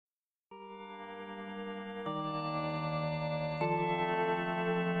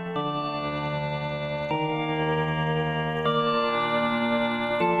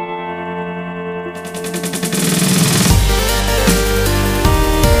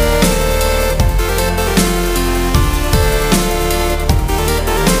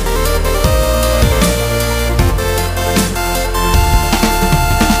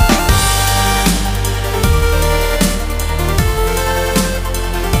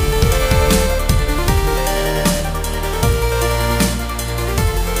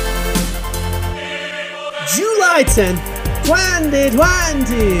July 10th,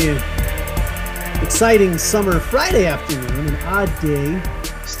 2020. Exciting summer Friday afternoon, an odd day.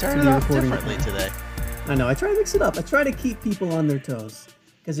 Started off differently today. I know, I try to mix it up. I try to keep people on their toes.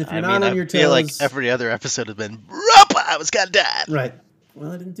 Because if you're not on your toes... I feel like every other episode has been, Ropa was got dad. Right.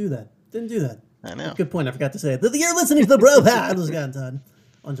 Well, I didn't do that. I know. Good point. I forgot to say it. You're listening to the Bro Pad was Scott and Todd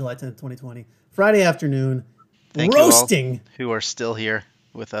on July 10th, 2020. Friday afternoon. Thank roasting. You all who are still here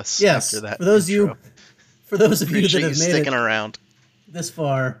with us yes, after that. For those of you that have made sticking around this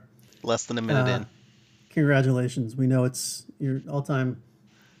far. Less than a minute in. Congratulations. We know it's your all-time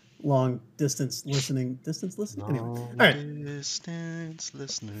long distance listening. Anyway. All right. Distance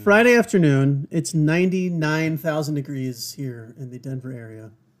listening. Friday afternoon. It's 99,000 degrees here in the Denver area.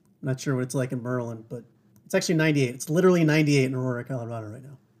 I'm not sure what it's like in Maryland, but it's actually 98. It's literally 98 in Aurora, Colorado right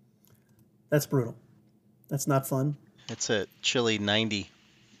now. That's brutal. That's not fun. It's a chilly 90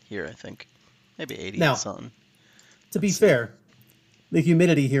 here, I think. Maybe 80 now, something. To be fair, the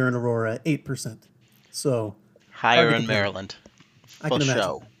humidity here in Aurora, 8%. So higher in Maryland. I can imagine.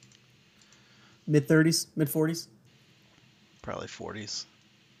 Show. Mid-30s? Mid-40s? Probably 40s.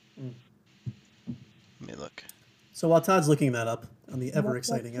 Let me look. So while Todd's looking that up on the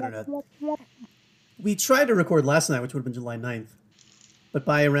ever-exciting internet, we tried to record last night, which would have been July 9th. But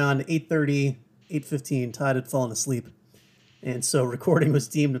by around 8:30, 8:15, Todd had fallen asleep. And so recording was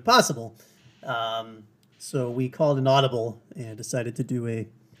deemed impossible. So we called an audible and decided to do a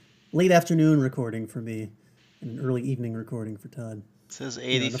late afternoon recording for me and an early evening recording for Todd. It says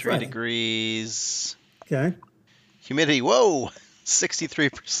 83 degrees. Okay. Humidity, whoa,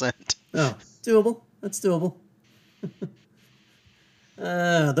 63%. Oh, doable. That's doable.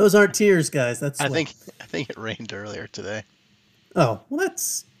 Those aren't tears, guys. I think it rained earlier today. Oh, well,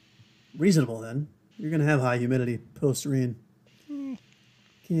 that's reasonable then. You're going to have high humidity post-rain.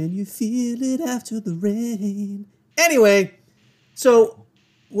 Can you feel it after the rain? Anyway, so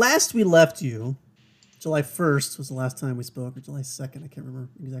last we left you, July 1st was the last time we spoke, or July 2nd. I can't remember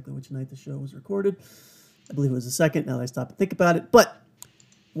exactly which night the show was recorded. I believe it was the 2nd, now that I stop and think about it. But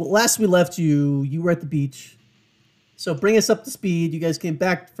last we left you, you were at the beach. So bring us up to speed. You guys came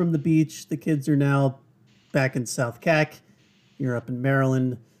back from the beach. The kids are now back in South Cac. You're up in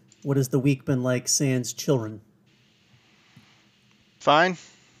Maryland. What has the week been like sans children? Fine.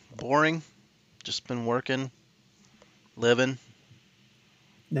 Boring. Just been working. Living.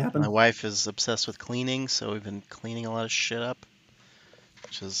 Napping. My wife is obsessed with cleaning, so we've been cleaning a lot of shit up,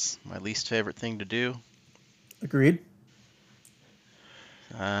 which is my least favorite thing to do. Agreed.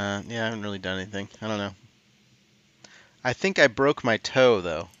 Yeah, I haven't really done anything. I don't know. I think I broke my toe,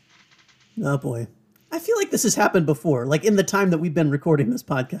 though. Oh, boy. I feel like this has happened before. Like, in the time that we've been recording this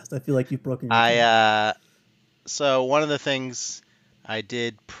podcast, I feel like you've broken your toe. So one of the things I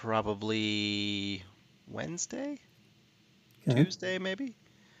did probably Wednesday? Okay. Tuesday, maybe?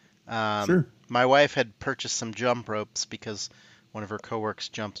 Sure. My wife had purchased some jump ropes because one of her coworkers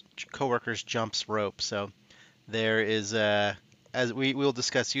jumps rope. So there is as we will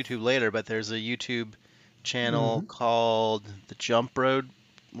discuss YouTube later, but there's a YouTube channel called the Jump Rope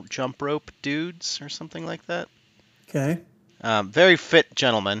Dudes or something like that. Okay. Very fit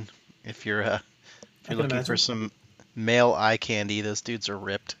gentlemen. If you're looking for some male eye candy, those dudes are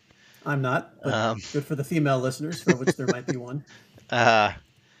ripped. I'm not, but good for the female listeners, for which there might be one.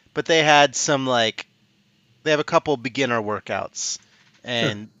 But they had they have a couple beginner workouts,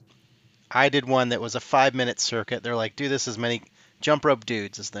 and I did one that was a 5-minute circuit. They're like, do this as many Jump Rope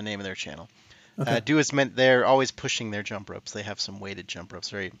Dudes is the name of their channel. Okay. They're always pushing their jump ropes. They have some weighted jump ropes,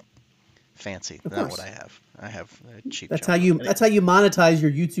 very fancy. Not what I have. I have a cheap. That's how you monetize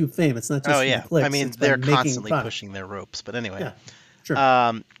your YouTube fame. It's not just the clicks. I mean, they're constantly pushing their ropes. But anyway, yeah, sure.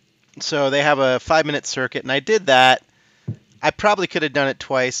 So they have a 5-minute circuit, and I did that. I probably could have done it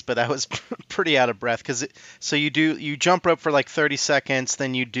twice, but I was pretty out of breath so you jump rope for like 30 seconds,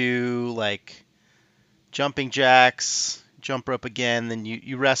 then you do like jumping jacks, jump rope again, then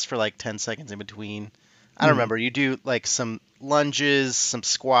you rest for like 10 seconds in between. I don't remember. You do like some lunges, some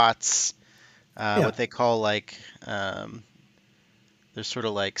squats, what they call there's sort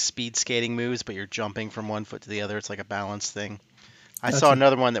of like speed skating moves, but you're jumping from one foot to the other. It's like a balance thing. I saw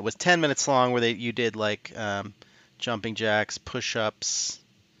another one that was 10 minutes long where you did like jumping jacks, push-ups,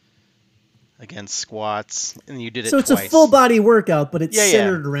 against squats, and you did it twice. So it's a full body workout, but it's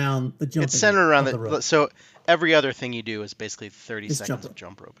centered around the jumping. It's centered around the rope. So every other thing you do is basically 30 seconds of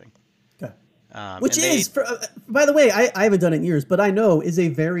jump roping. Okay. Which is, by the way, I haven't done it in years, but I know is a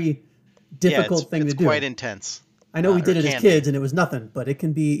very difficult thing to do. It's quite intense. I know we did it as kids, and it was nothing, but it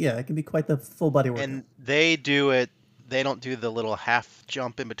can be quite the full body workout. And they do it. They don't do the little half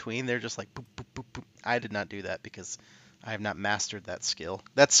jump in between. They're just like boop, boop, boop, boop. I did not do that because I have not mastered that skill.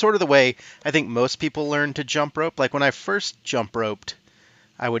 That's sort of the way I think most people learn to jump rope. Like when I first jump roped,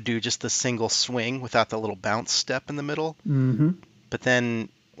 I would do just the single swing without the little bounce step in the middle. Mm-hmm. But then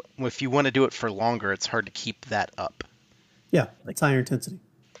if you want to do it for longer, it's hard to keep that up. Yeah, Like it's higher intensity.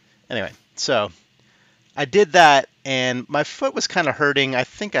 anyway, so I did that and my foot was kind of hurting. I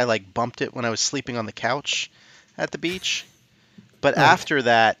think I like bumped it when I was sleeping on the couch at the beach. But Right. after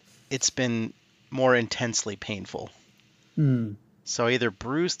that, it's been more intensely painful. Hmm. So I either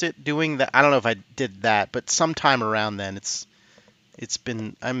bruised it doing that. I don't know if I did that, but sometime around then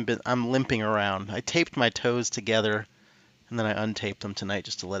I'm limping around. I taped my toes together and then I untaped them tonight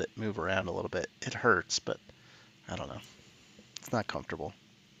just to let it move around a little bit. It hurts, but I don't know. It's not comfortable.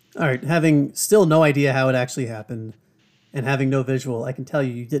 All right. Having still no idea how it actually happened and having no visual, I can tell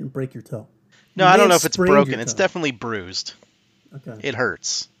you didn't break your toe. No, You I may don't know have if it's sprained your broken. It's toe. definitely bruised. Okay. It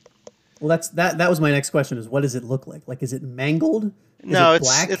hurts. Well, that was my next question: is what does it look like? Like, is it mangled? Is No, it it's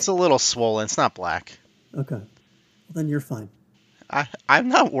black? it's a little swollen. It's not black. Okay. Well, then you're fine. I'm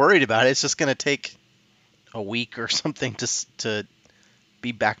not worried about it. It's just going to take a week or something to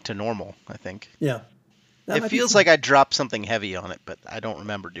be back to normal, I think. Yeah. That It might be feels fine. like I dropped something heavy on it, but I don't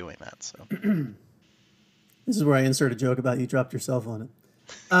remember doing that. So This is where I insert a joke about you dropped your cell phone.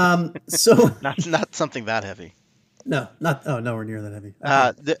 So not something that heavy. no, not nowhere near that heavy.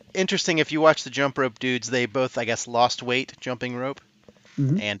 Okay. Interesting. If you watch the jump rope dudes, they both, I guess, lost weight jumping rope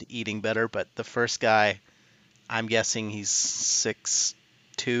Mm-hmm. and eating better. But the first guy, I'm guessing he's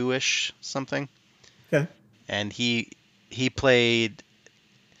 6'2" ish something, Okay. and he played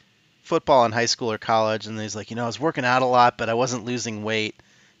football in high school or college, and he's like, I was working out a lot, but I wasn't losing weight.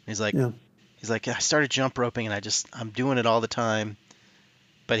 And Yeah. he's like, I started jump roping, and I'm doing it all the time.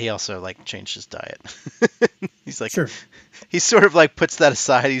 But he also like changed his diet. He's like, Sure. he sort of like puts that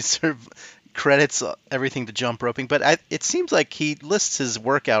aside. He sort of credits everything to jump roping, but it seems like he lists his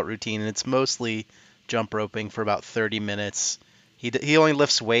workout routine, and it's mostly jump roping for about 30 minutes. He only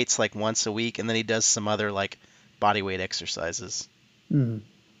lifts weights like once a week, and then he does some other like body weight exercises. Mm-hmm.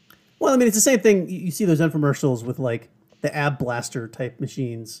 Well, I mean, it's the same thing. You see those infomercials with like the ab blaster type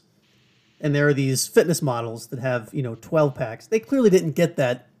machines, and there are these fitness models that have 12 packs. They clearly didn't get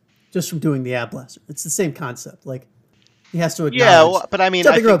that just from doing the ab blaster. It's the same concept. Like he has to Yeah, acknowledge well, but I mean,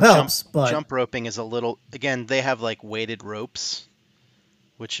 I jumping rope think helps, but jump roping is a little. Again, they have like weighted ropes,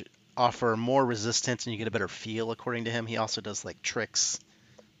 which offer more resistance, and you get a better feel. According to him, he also does like tricks,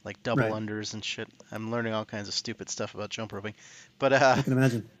 like double right. unders and shit. I'm learning all kinds of stupid stuff about jump roping, but I can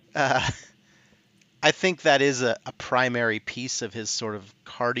imagine. uh, I think that is a primary piece of his sort of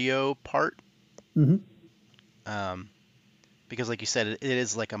cardio part. Mm-hmm. Because like you said, it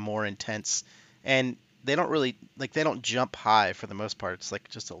is like a more intense, and they don't really they don't jump high for the most part. It's like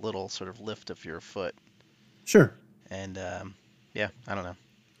just a little sort of lift of your foot, Sure. and yeah, I don't know.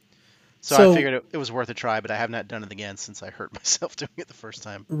 So I So figured it was worth a try, but I have not done it again since I hurt myself doing it the first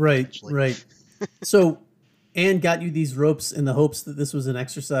time. right, Potentially. right. So Anne got you these ropes in the hopes that this was an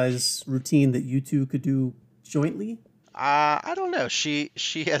exercise routine that you two could do jointly. I don't know. She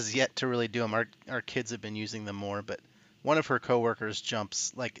has yet to really do them. Our kids have been using them more, but one of her coworkers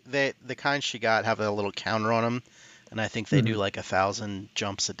jumps like the kind she got have a little counter on them, and I think they do Mm-hmm. like 1,000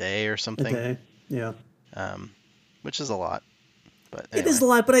 jumps a day or A something, day. Yeah. which is a lot. But It is anyway, a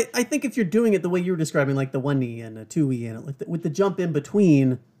lot, but I think if you're doing it the way you were describing, like the 1 knee and a 2 knee and like with the jump in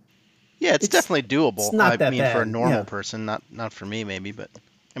between, yeah, it's definitely it's doable. not I that mean, for a bad. normal Yeah. person, not for me maybe, but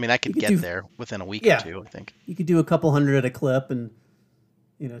I mean, I You could could get do, there within a week or yeah, two, I think. you could do a couple hundred at a clip and,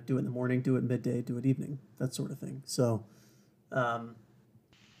 do it in the morning, do it midday, do it evening, that sort of thing. So, um,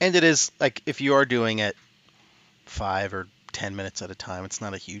 And it is like if you are doing it 5 or 10 minutes at a time, it's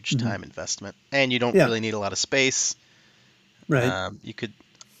not a huge mhm. time investment, and you don't Yeah, really need a lot of space. right. You could,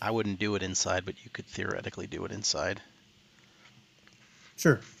 I wouldn't do it inside, but you could theoretically do it inside.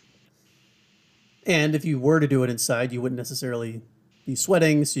 Sure. And if you were to do it inside, you wouldn't necessarily be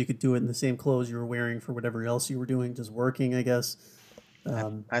sweating, so you could do it in the same clothes you were wearing for whatever else you were doing, just working, I guess. I,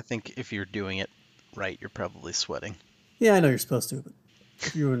 Um, I think if you're doing it right, you're probably sweating. yeah, I know you're supposed to, but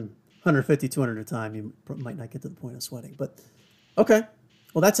if you're doing 150, 200 at a time, you might not get to the point of sweating. But okay,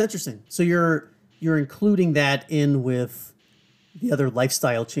 well that's interesting. So you're including that in with the other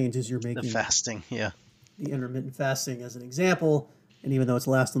lifestyle changes you're The making, fasting, yeah. the intermittent fasting as an example. And even though it's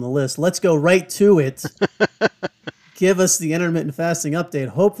last on the list, let's go right to it. Give us the intermittent fasting update.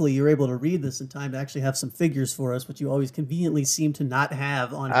 Hopefully, you're able to read this in time to actually have some figures for us, which you always conveniently seem to not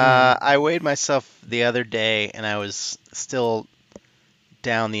have on hand. I weighed myself the other day, and I was still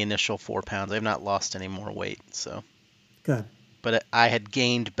down the initial 4 pounds. I have not lost any more weight, so Okay. but I had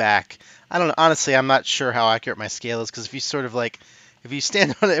gained back. I don't know. Honestly, I'm not sure how accurate my scale is because if you sort of like, if you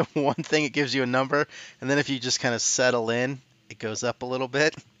stand on it one thing, it gives you a number, and then if you just kind of settle in, it goes up a little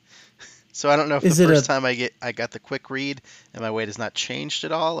bit. So I don't know if the Is it first a time I got the quick read and my weight has not changed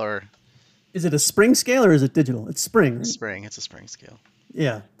at all, or is it a spring scale or is it digital? It's spring, right? spring. It's a spring scale.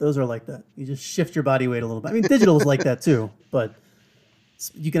 Yeah, those are like that. You just shift your body weight a little bit. I mean, digital is like that too, but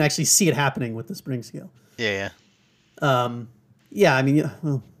you can actually see it happening with the spring scale. Yeah, yeah. Yeah, I mean,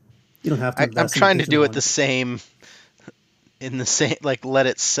 well, you don't have to. I'm Invest in a trying to do digital it the one. same in the same like let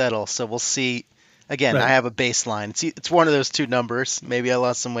it settle. So we'll see. Again, I Right. have a baseline. It's one of those two numbers. Maybe I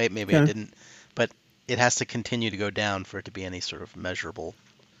lost some weight, maybe I Okay. didn't. But it has to continue to go down for it to be any sort of measurable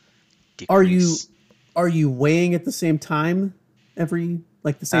Are you decrease. are you weighing at the same time every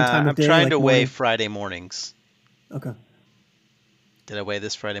like the same time of I'm day, trying to like weigh morning? Friday mornings. Okay. Did I weigh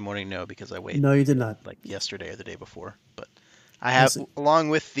this Friday morning? No, because I weighed No, you did not. like yesterday or the day before. But I I have, see. along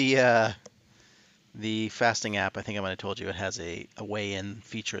with the fasting app, I think I might have told you it has a weigh-in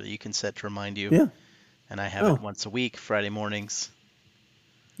feature that you can set to remind you, Yeah. and I have it Oh, once a week, Friday mornings.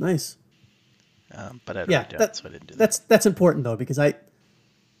 nice. But I'd Yeah, already done it, so I didn't do that. that's important though because I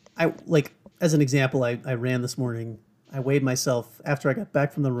like as an example, I ran this morning. I weighed myself after I got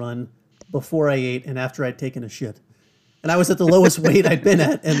back from the run, before I ate, and after I'd taken a shit. And I was at the lowest weight I'd been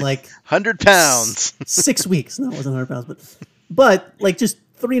at in like 100 pounds. 6 weeks. No, it wasn't 100 pounds, but like just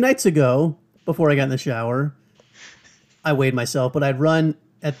 3 nights ago, before I got in the shower, I weighed myself. But I'd run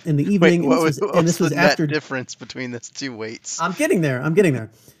in the Wait, evening, and what's this the was net after. difference between those two weights? I'm getting there. I'm getting there.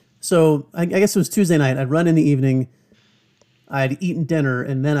 So I guess it was Tuesday night. I'd run in the evening. I'd eaten dinner,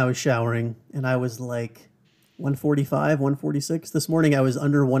 and then I was showering, and I was like 145, 146. This morning I was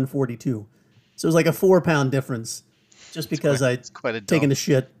under 142. So it was like a 4 pound difference just because I'd It's quite a taken dump. a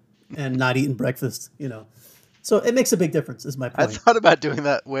shit and not eaten breakfast. So it makes a big difference, is my I point. thought about doing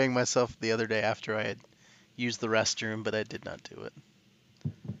that, weighing myself the other day after I had used the restroom, but I did not do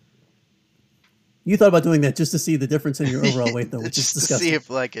You thought about doing that just to see the difference in your overall weight, though, it. which is Just to see disgusting. if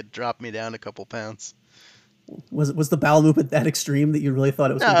like it dropped me down a couple pounds. Was the bowel movement that extreme that you really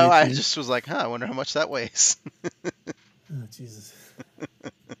thought it was No, going to be I extreme? just was like, huh, I wonder how much that weighs. Oh, Jesus.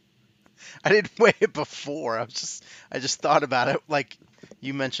 I didn't weigh it before. I just thought about it. Like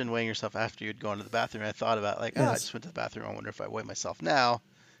you mentioned weighing yourself after you'd gone to the bathroom. I thought about like, oh, I Yes. just went to the bathroom. I wonder if I weigh myself now,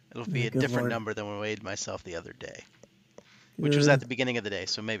 it'll be Yeah, a good different Lord. number than when I weighed myself the other day, which was at Good. the beginning of the day.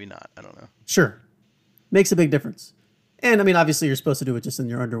 So maybe not. I don't know. Sure. Makes a big difference. And I mean, obviously, you're supposed to do it just in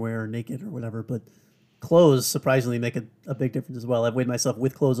your underwear or naked or whatever, but clothes surprisingly make a big difference as well. I've weighed myself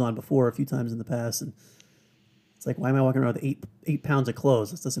with clothes on before a few times in the past, and it's like, why am I walking around with eight pounds of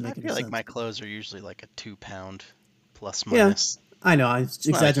clothes? This doesn't I make any feel like sense. my But clothes are usually like a 2 pound plus yeah, minus. I know I'm It's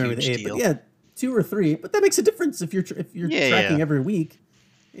not a exaggerating with huge the eight, but deal. yeah, 2 or 3. But that makes a difference if you're Yeah, yeah. tracking every week.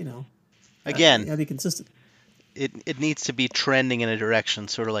 You know, you Again, gotta be consistent. it needs to be trending in a direction,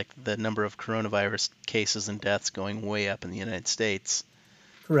 sort of like the number of coronavirus cases and deaths going way up in the United States.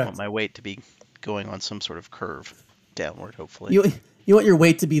 I want Correct. my weight to be going on some sort of curve downward, hopefully. You you want your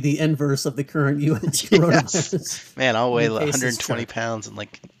weight to be the inverse of the current U.S. Yes. coronavirus Man, I'll weigh new cases 120 chart. pounds in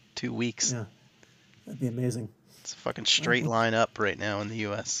like 2 weeks. Yeah, that'd be amazing. It's a fucking Well, straight line up right now in the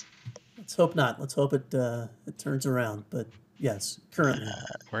U.S. let's hope not. Let's hope it turns around. But yes, currently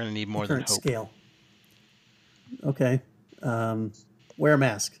We're going to need the more than current hope. scale. Okay. Um, Wear a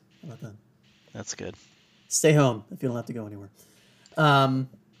mask. How about that? That's good. Stay home if you don't have to go anywhere. Um,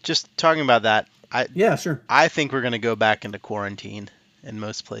 Just talking about that, yeah, sure. I think we're going to go back into quarantine in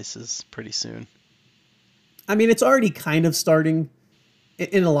most places pretty soon. I mean, it's already kind of starting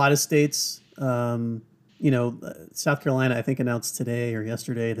in a lot of states. South Carolina, I think, announced today or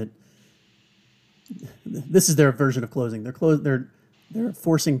yesterday that this is their version of closing. They're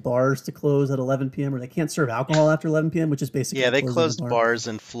forcing bars to close at 11 p.m. or they can't serve alcohol after 11 p.m., which is Yeah, basically they closing a closed bar. bars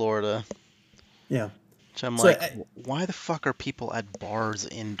in Florida, Yeah. which I'm So like, why the fuck are people at bars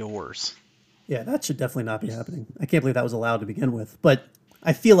indoors? yeah, that should definitely not be happening. I can't believe that was allowed to begin with. But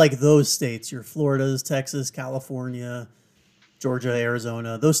I feel like those states, your Floridas, Texas, California, Georgia,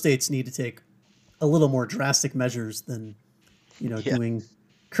 Arizona, those states need to take a little more drastic measures than, Yeah, doing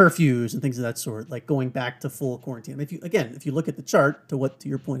curfews and things of that sort, like going back to full quarantine. If you look at the chart to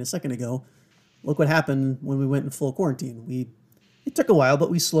your point a second ago, look what happened when we went in full quarantine. It took a while, but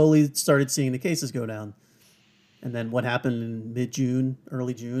we slowly started seeing the cases go down. And then what happened in mid-June,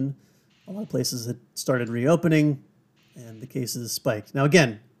 early June, a lot of places had started reopening and the cases spiked. Now,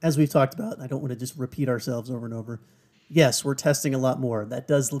 again, as we've talked about, I don't want to just repeat ourselves over and over. Yes, we're testing a lot more. That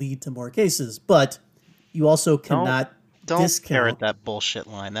does lead to more cases, but you also don't cannot don't parrot discount. that bullshit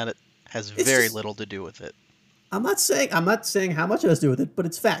line. That it has It's very just little to do with it. I'm not saying how much it has to do with it, but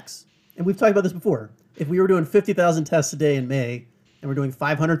it's facts. And we've talked about this before. If we were doing 50,000 tests a day in May and we're doing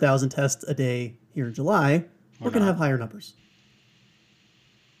 500,000 tests a day here in July, we're going to have higher numbers.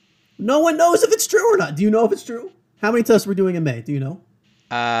 No one knows if it's true or not. Do you know if it's true? How many tests are we doing in May? Do you know?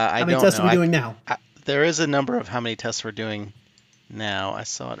 I How many don't tests know. are we doing now? There is a number of how many tests we're doing now. I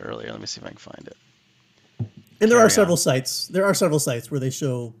saw it earlier. Let me see if I can find it. And there are Carry several on. sites. There are several sites where they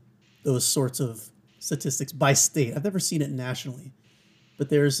show those sorts of statistics by state. I've never seen it nationally, but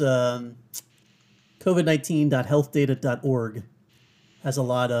there's COVID-19.healthdata.org has a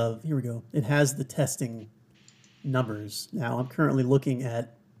lot of. Here we go. It has the testing numbers. Now I'm currently looking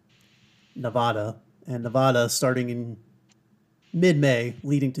at Nevada, and Nevada starting in mid-May,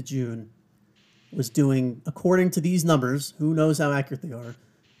 leading to June, was doing, according to these numbers, who knows how accurate they are,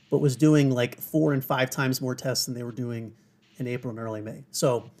 but was doing like 4 and 5 times more tests than they were doing in April and early May.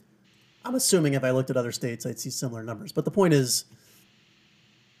 So I'm assuming if I looked at other states, I'd see similar numbers. But the point is,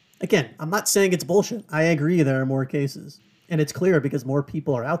 again, I'm not saying it's bullshit. I agree there are more cases. And it's clear because more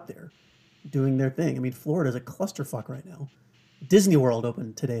people are out there doing their thing. I mean, Florida's a clusterfuck right now. Disney World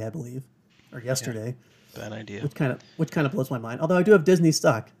opened today, I believe, or yesterday. Yeah, bad idea. Which kind of blows my mind. Although I do have Disney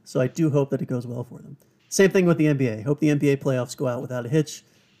stock, so I do hope that it goes well for them. Same thing with the NBA. Hope the NBA playoffs go out without a hitch,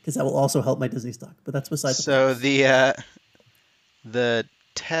 because that will also help my Disney stock. But that's besides the point. So the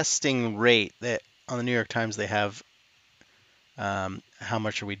testing rate that on the New York Times they have, how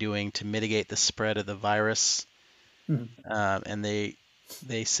much are we doing to mitigate the spread of the virus? And they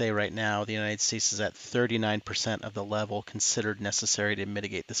say right now the United States is at 39% of the level considered necessary to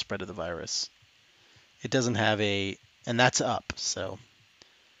mitigate the spread of the virus. It doesn't have and that's up. So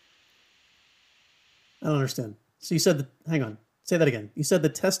I don't understand. So you said hang on, say that again. You said the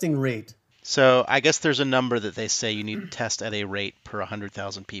testing rate. So I guess there's a number that they say you need to test at a rate per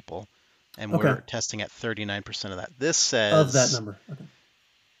 100,000 people, and we're testing at 39% of that. This says of that number. Okay.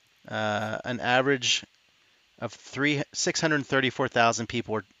 An average of 634,000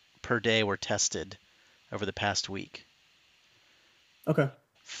 people per day were tested over the past week. Okay.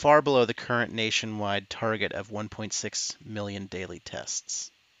 Far below the current nationwide target of 1.6 million daily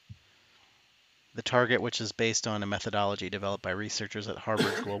tests. The target, which is based on a methodology developed by researchers at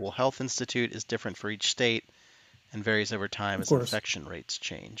Harvard's Global Health Institute, is different for each state and varies over time as infection rates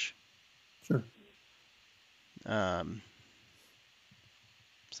change. Sure. So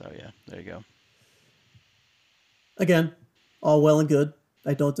yeah, there you go. Again, all well and good.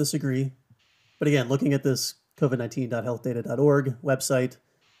 I don't disagree. But again, looking at this COVID-19.healthdata.org website,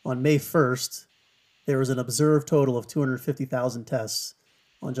 on May 1st, there was an observed total of 250,000 tests.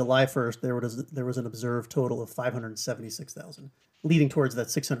 On July 1st, there was an observed total of 576,000, leading towards that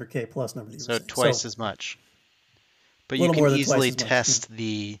 600K plus number that you were saying. Twice as much. But you can easily test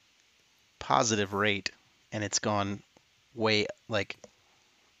the positive rate, and it's gone way, like,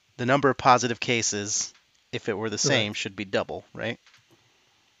 the number of positive cases, if it were the same, should be double, right?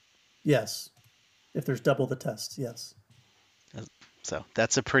 Yes. If there's double the tests, yes. So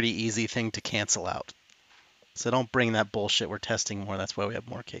that's a pretty easy thing to cancel out. So don't bring that bullshit. We're testing more. That's why we have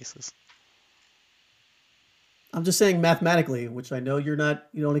more cases. I'm just saying mathematically, which I know you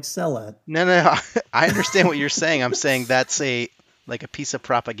don't excel at. No. I understand what you're saying. I'm saying that's a piece of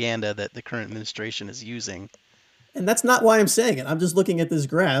propaganda that the current administration is using. And that's not why I'm saying it. I'm just looking at this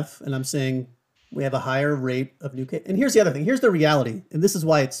graph and I'm saying we have a higher rate of new cases. And here's the other thing. Here's the reality. And this is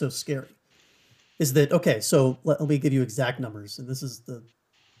why it's so scary. Is that, okay, so let me give you exact numbers. And this is the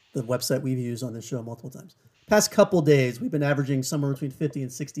website we've used on this show multiple times. Past couple days, we've been averaging somewhere between 50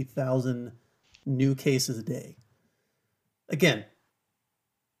 and 60,000 new cases a day. Again,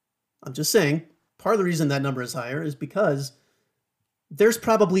 I'm just saying, part of the reason that number is higher is because there's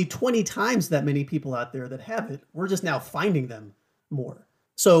probably 20 times that many people out there that have it. We're just now finding them more.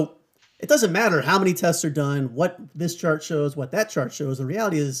 So it doesn't matter how many tests are done, what this chart shows, what that chart shows. The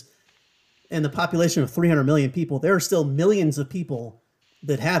reality is, in the population of 300 million people, there are still millions of people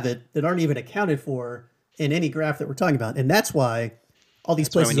that have it that aren't even accounted for in any graph that we're talking about. And that's why all these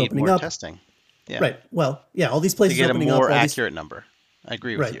places we need opening more up. Testing. Yeah. Right. Well, yeah, all these places to get opening a more up, accurate number. I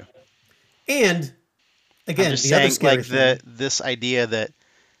agree with you. And again, I'm just the saying, other scary thing, this idea that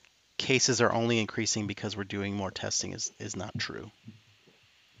cases are only increasing because we're doing more testing is not true.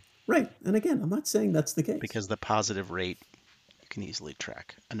 Right. And again, I'm not saying that's the case. Because the positive rate you can easily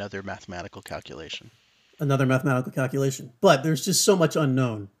track. Another mathematical calculation. But there's just so much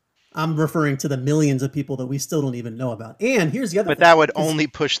unknown. I'm referring to the millions of people that we still don't even know about. And here's the other thing. But that would only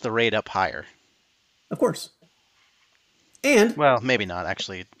push the rate up higher. Of course. And well, maybe not.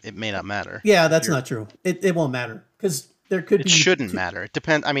 Actually, it may not matter. Yeah, that's not true. It won't matter because there could be. It shouldn't matter. It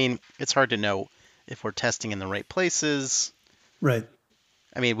depends. I mean, it's hard to know if we're testing in the right places. Right.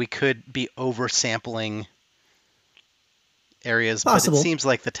 I mean, we could be oversampling areas, but it Possible. seems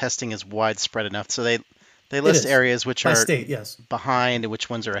like the testing is widespread enough. So they It list is. areas which By are state, yes. behind and which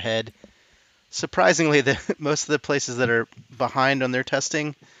ones are ahead. Surprisingly, most of the places that are behind on their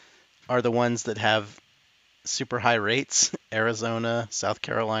testing are the ones that have super high rates: Arizona, South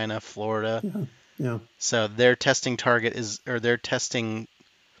Carolina, Florida. Yeah. Yeah. So their testing target their testing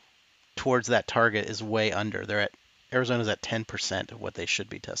towards that target is way under. Arizona's at 10% of what they should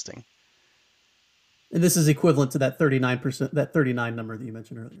be testing. And this is equivalent to that 39%, that 39 number that you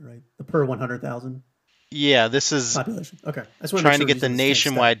mentioned earlier, right? The per 100,000 Yeah, this is population. Okay. I just want to make trying sure to we're get the using the same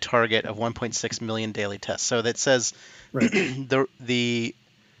nationwide stat. target of 1.6 million daily tests. So that says Right.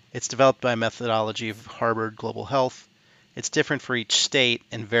 it's developed by a methodology of Harvard Global Health. It's different for each state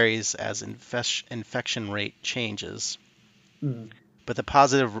and varies as infection rate changes. Mm. But the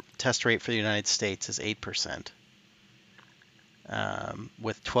positive test rate for the United States is 8%,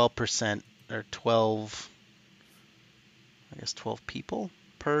 with 12% or 12, I guess 12 people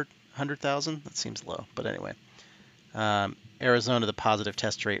per 100,000. That seems low, but anyway. Arizona, the positive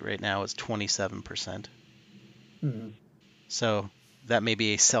test rate right now is 27%. Mm. So that may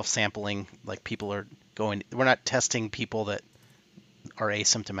be a self-sampling, like people are going. We're not testing people that are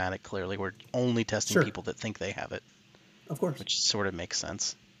asymptomatic. Clearly, we're only testing Sure. people that think they have it, Of course. which sort of makes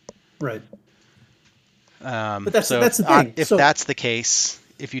sense. Right. But that's So the thing. if So that's the case,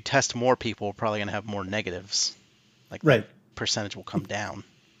 if you test more people, we're probably going to have more negatives. Like that right. percentage will come down.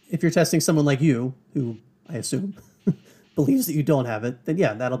 If you're testing someone like you, who I assume believes that you don't have it, then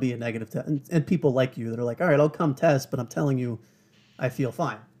yeah, that'll be a negative test. And people like you that are like, all right, I'll come test, but I'm telling you, I feel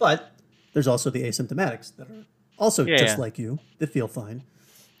fine. But there's also the asymptomatics that are also just Yeah. like you that feel fine.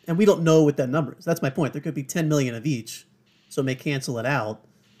 And we don't know what that number is. That's my point. There could be 10 million of each, so it may cancel it out.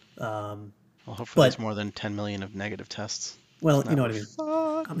 Well, hopefully But there's more than 10 million of negative tests. well, If you not, know we're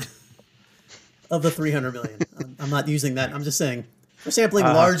what I mean. fucked. Of the 300 million, I'm not using that. I'm just saying we're sampling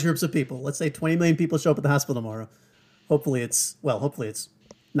Uh-huh. large groups of people. Let's say 20 million people show up at the hospital tomorrow. Hopefully it's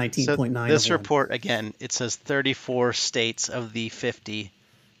 19.9 So of this one. report, again, it says 34 states of the 50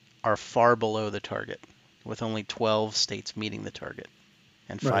 are far below the target, with only 12 states meeting the target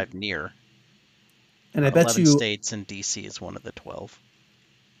and Right. 5 near. And I But bet 11 you states and DC is one of the 12.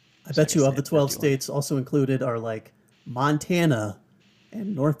 I So I bet you guess they of the have 12 51. states also included are like Montana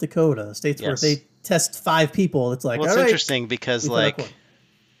and North Dakota, states where if Yes. they test 5 people, it's like, Well, all it's right, interesting because we've hit our like quota.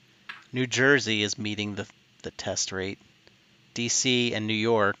 New Jersey is meeting the test rate, DC and New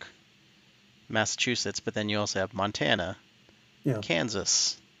York, Massachusetts, but then you also have Montana, Yeah.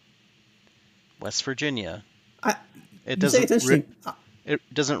 Kansas, West Virginia. I, It you say doesn't it's interesting. it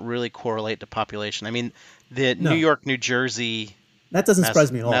doesn't really correlate to population. I mean, the New No, York, New Jersey, that doesn't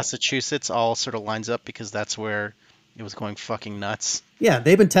surprise me at all. Massachusetts all sort of lines up because that's where it was going fucking nuts. Yeah,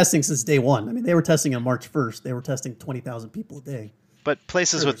 they've been testing since day one. I mean, they were testing on March 1st. They were testing 20,000 people a day. But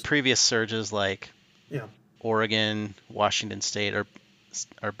places with Surge. previous surges like Yeah. Oregon, Washington State are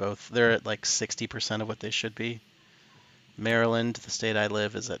both they're at like 60% of what they should be. Maryland, the state I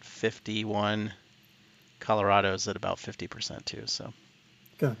live, is at 51. Colorado is at about 50% too. So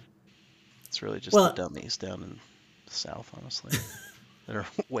Okay. it's really just the Well, dummies down in the south, honestly, that are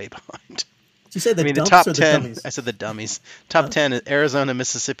way behind. did you say I the mean, the dumps top or the 10, dummies? I said the dummies. Top 10 is Arizona,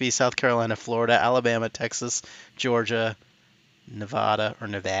 Mississippi, South Carolina, Florida, Alabama, Texas, Georgia, Nevada, or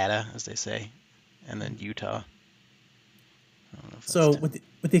Nevada, as they say, and then Utah. I don't know if that's So, 10.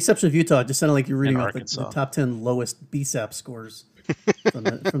 with the exception of Utah, it just sounded like you're And reading off the Arkansas. top 10 lowest BSAP scores from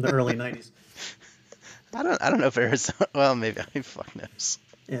the early 90s. I don't know if Arizona, well, maybe, fuck knows.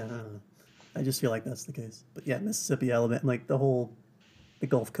 Yeah, I don't know. I just feel like that's the case. But yeah, Mississippi, Alabama, like the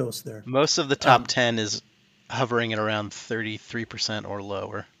Gulf Coast there. Most of the top 10 is hovering at around 33% or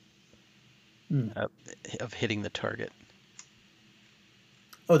lower of hitting the target.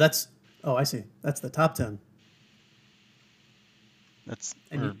 Oh, I see. That's the top 10. That's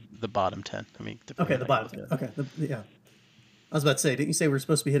And or the bottom 10. I mean, Okay, depending the on how you bottom look 10. at it. Okay, yeah. I was about to say, didn't you say we're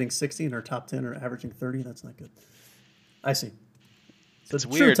supposed to be hitting 60 in our top 10 or averaging 30? That's not good. I see. So It's the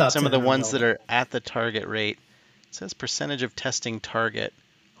true weird. top Some 10 of the are ones that relevant. are at the target rate, it says percentage of testing target.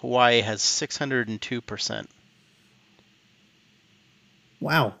 Hawaii has 602%.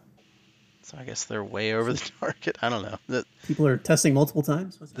 Wow. So I guess they're way over So the target. I don't know. people are testing multiple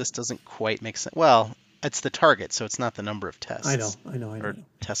times? What's This happening? doesn't quite make sense. Well, it's the target, so it's not the number of I know, tests I know, I know. or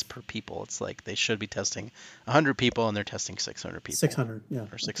tests per people. It's like they should be testing 100 people and they're testing 600 people 600, yeah, or of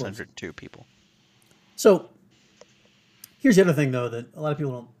course. 602 people. So here's the other thing, though, that a lot of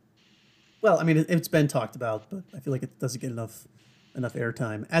people don't. Well, I mean, it's been talked about, but I feel like it doesn't get enough enough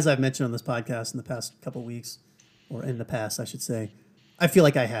airtime. As I've mentioned on this podcast in the past couple weeks, or in the past, I should say, I feel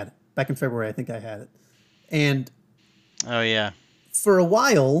like I had it. Back in February, I think I had it. And Oh yeah. for a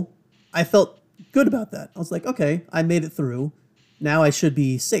while, I felt good about that. I was like, okay, I made it through. Now I should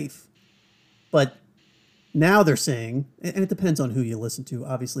be safe. But now they're saying, and it depends on who you listen to,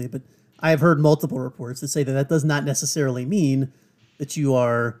 obviously, but I have heard multiple reports that say that that does not necessarily mean that you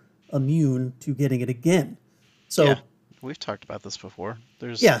are immune to getting it again. So Yeah. We've talked about this before.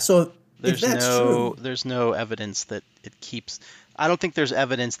 yeah, so if There's that's true, there's no evidence that it keeps. I don't think there's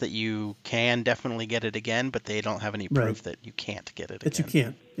evidence that you can definitely get it again, but they don't have any right, proof that you can't get it that you again.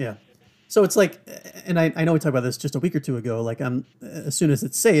 can't, yeah. So it's like, and I know we talked about this just a week or two ago. Like as soon as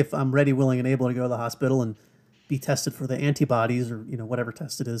it's safe, I'm ready, willing, and able to go to the hospital and be tested for the antibodies or whatever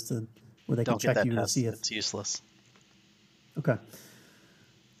test it is to where they can Don't get check that you to test. see if. It's useless. Okay. I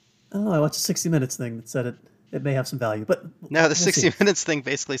don't know. I watched a 60 Minutes thing that said it may have some value, but No, the we'll 60 see. Minutes thing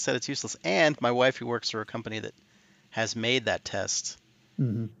basically said it's useless. And my wife, who works for a company that has made that test,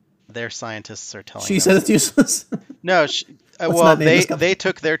 their scientists are telling She them said it's useless. no. Let's Well, not name this company. they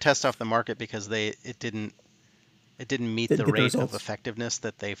took their test off the market because it didn't meet Didn't the get the rate of results. effectiveness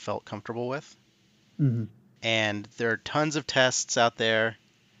that they felt comfortable with. And there are tons of tests out there,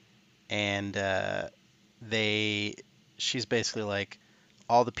 and she's basically like,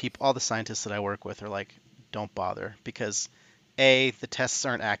 all the scientists that I work with are like, don't bother, because the tests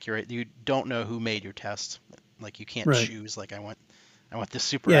aren't accurate. You don't know who made your test. Like, you can't Right. choose like, I want this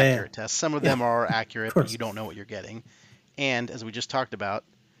super Yeah, accurate test. Some of them are Of accurate, but course. you don't know what you're getting. And as we just talked about,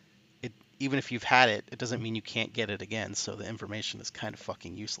 even if you've had it, it doesn't mean you can't get it again. So the information is kind of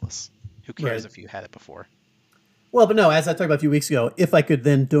fucking useless. Who cares Right. if you had it before? Well, but no, as I talked about a few weeks ago, if I could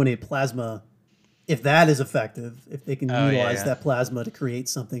then donate plasma, if that is effective, if they can Oh, yeah, utilize yeah. that plasma to create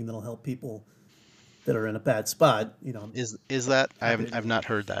something that'll help people that are in a bad spot, Is that happy to do I've that. not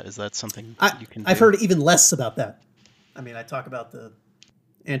heard that. Is that something you can I've do? heard even less about that. I mean, I talk about the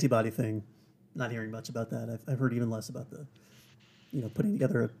antibody thing, not hearing much about that. I've heard even less about the, putting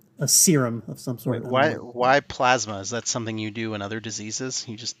together a serum of some sort. Wait, I don't know why plasma? Is that something you do in other diseases?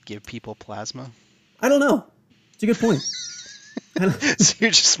 You just give people plasma? I don't know. It's a good point. I don't- So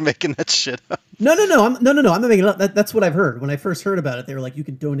you're just making that shit up? No. I'm not making it up. That's what I've heard. When I first heard about it, they were like, you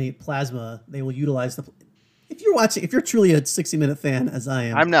can donate plasma. They will utilize the. If you're truly a 60 Minute fan, as I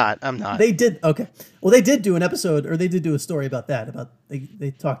am, I'm not. They did okay. Well, they did do an episode, or they did do a story about that. About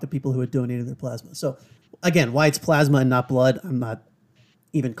they talked to people who had donated their plasma. So again, why it's plasma and not blood, I'm not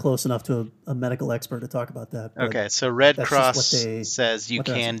even close enough to a medical expert to talk about that. But Okay, so Red that's just Cross what they says you what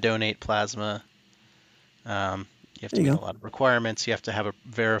they're can asking. donate plasma. You have There to you meet go. a lot of requirements. You have to have a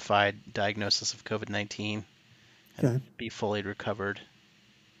verified diagnosis of COVID-19 and Okay. be fully recovered.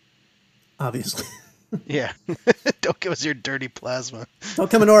 Obviously, Yeah. Don't give us your dirty plasma.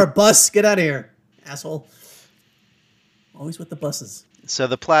 don't come into our bus. Get out of here, asshole. Always with the buses. So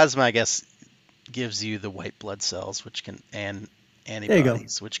the plasma, I guess, gives you the white blood cells, and you go.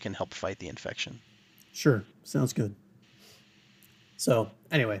 antibodies, which can help fight the infection. Sure, sounds good. So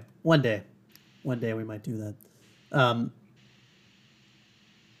anyway, one day we might do that.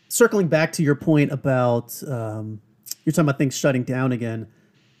 Circling back to your point about you're talking about things shutting down again.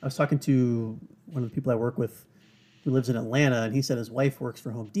 I was talking to one of the people I work with who lives in Atlanta, and he said his wife works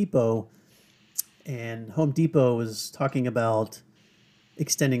for Home Depot, and Home Depot was talking about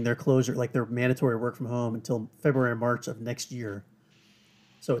extending their closure, like their mandatory work from home, until February or March of next year.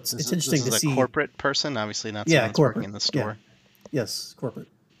 So it's interesting This to is see. a corporate person, obviously not Yeah, someone that's working corporate. in the Yeah. store. Yes, corporate.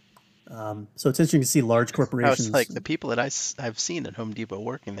 So it's interesting to see large I corporations. was like, the people that I've seen at Home Depot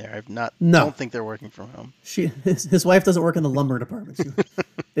working there, No. don't think they're working from home. His wife doesn't work in the lumber department.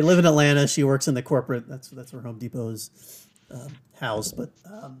 They live in Atlanta. She works in the corporate. That's where Home Depot's housed. But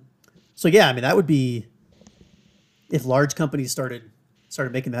so yeah, I mean that would be if large companies started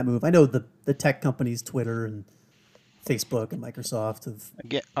making that move. I know the tech companies, Twitter and Facebook and Microsoft have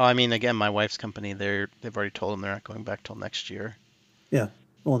Again, my wife's company, they've already told them they're not going back till next year. yeah.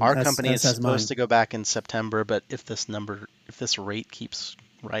 Well, Our company is has mine. supposed to go back in September, but if this rate keeps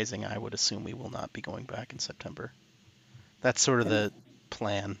rising, I would assume we will not be going back in September. That's sort of the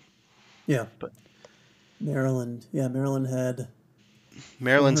plan. Yeah. But Maryland had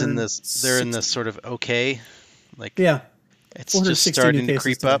Maryland's they're in this 460. sort of okay, like Yeah. it's just 460 new starting to cases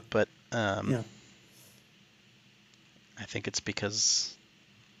creep today. up, but Yeah. I think it's because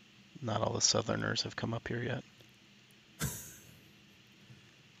not all the Southerners have come up here yet.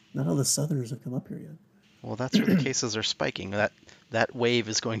 Not all the Southerners have come up here yet. Well, that's where the cases are spiking. That wave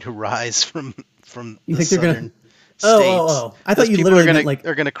is going to rise from You the think they're gonna- southern Oh, states. oh, oh. I thought Those you people literally are gonna meant, like-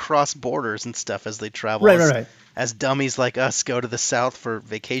 they're gonna cross borders and stuff as they travel. Right. as dummies like us go to the South for I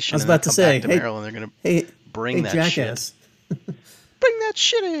vacation was and then about to come say, back to hey, Maryland, they're gonna hey, bring that jackass. shit. Bring that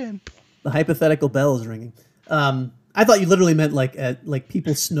shit in. The hypothetical bell is ringing. I thought you literally meant like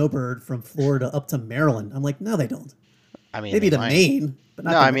people snowbird from Florida up to Maryland. I'm like, no, they don't. I mean, Maybe they to might. Maine, but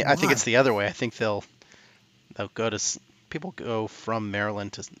No, not to. I mean, I think it's Why? the other way. I think they'll go to people go from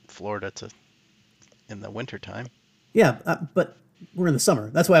Maryland to Florida to in the wintertime. Yeah, but we're in the summer.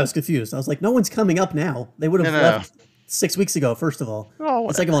 That's why I was confused. I was like, no one's coming up now. They would No, have no, no. left 6 weeks ago. First of all, Oh,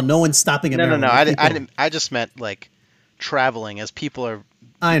 and second of whatever. all, no one's stopping at No, no, no. Maryland. They keep I going. didn't. I just meant like traveling as people are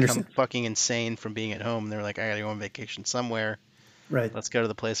I become understand. fucking insane from being at home. They're like, I gotta go on vacation somewhere. Right. Let's go to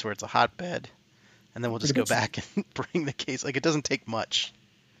the place where it's a hotbed, and then we'll just Pretty go much. back and bring the case. Like it doesn't take much.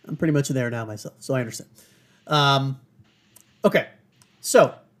 I'm pretty much there now myself, so I understand. Um, okay,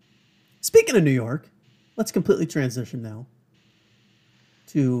 so speaking of New York, let's completely transition now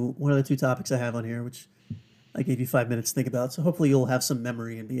to one of the two topics I have on here, which I gave you 5 minutes to think about. So hopefully you'll have some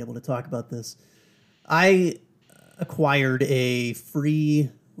memory and be able to talk about this. I acquired a free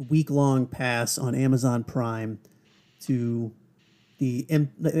week-long pass on Amazon Prime to they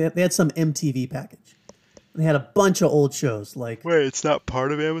had some MTV package. They had a bunch of old shows. Like Wait, it's not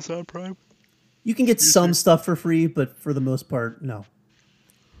part of Amazon Prime? you can get some stuff for free, but for the most part, no.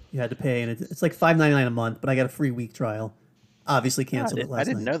 You had to pay, and it's like $5.99 a month. But I got a free week trial. Obviously, canceled it I last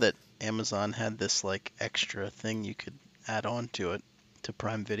didn't night. know that Amazon had this like extra thing you could add on to it to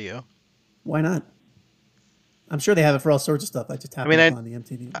Prime Video. Why not? I'm sure they have it for all sorts of stuff. I just I happened mean, upon the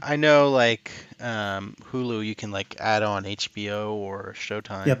MTV one. I know like Hulu, you can like add on HBO or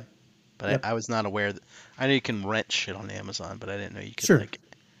Showtime, Yep, but yep, I was not aware that I know you can rent shit on Amazon, but I didn't know you could sure. like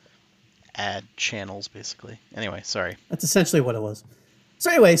add channels basically. Anyway, sorry. That's essentially what it was. So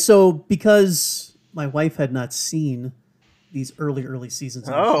anyway, so because my wife had not seen these early seasons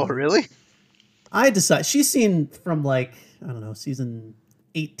of the Oh, show, really? I decided she's seen from like I don't know season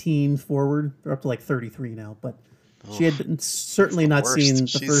 18 forward. They're up to like 33 now, but she had Oof, been that's certainly the not worst. seen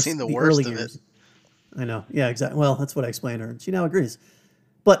She's seen the the worst early of it. years. I know. Yeah, exactly. Well, that's what I explained to her, and she now agrees.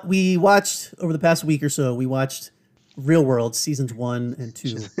 But we watched over the past week or so. We watched Real World seasons 1 and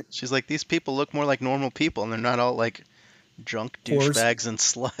 2. She's like, these people look more like normal people, and they're not all like drunk Whores. douchebags and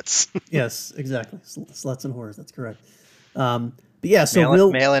sluts. Yes, exactly. Sluts and whores. That's correct. But yeah, so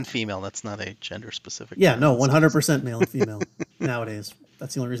real. Male and female. That's not a gender specific Yeah, term. no, That's just 100% male and female nowadays.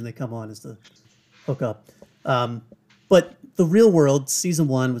 That's the only reason they come on is to hook up. But the Real World season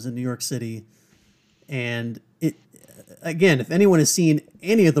 1 was in New York City, and it again, if anyone has seen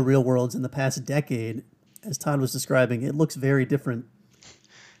any of the Real Worlds in the past decade, as Todd was describing, it looks very different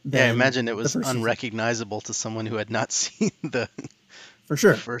yeah. I than imagine it the was first season, unrecognizable to someone who had not seen the for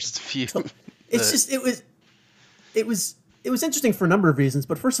sure. first few. It's The, just it was interesting for a number of reasons.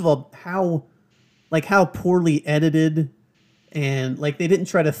 But first of all, how poorly edited, and like they didn't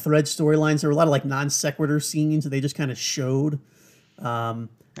try to thread storylines. There were a lot of like non sequitur scenes that they just kind of showed. that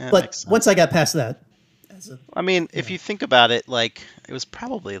But makes once sense. I got past that, as a, I mean, you if know, you think about it, like it was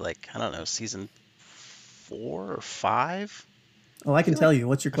probably like I don't know, season 4 or 5. oh, I can tell you.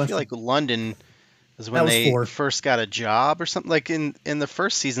 What's your I feel question? like London is That when was they 4. first got a job or something. Like in the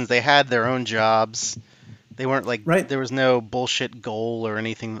first seasons, they had their own jobs. They weren't like Right? there was no bullshit goal or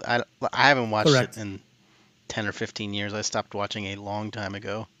anything. I haven't watched it Correct. in 10 or 15 years. I stopped watching a long time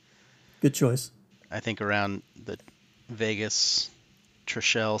ago. Good choice. I think around the Vegas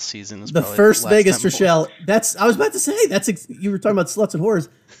Trishelle season is The probably the first last Vegas time. Trishelle. That's I was about to say. You were talking about sluts and whores.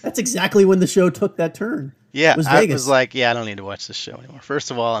 That's exactly when the show took that turn. Yeah, Was I was Vegas. like, yeah, I don't need to watch this show anymore. First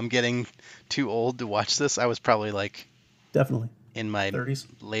of all, I'm getting too old to watch this. I was probably like Definitely in my 30s.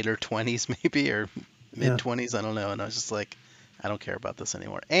 later 20s maybe or mid Yeah. 20s, I don't know, and I was just like I don't care about this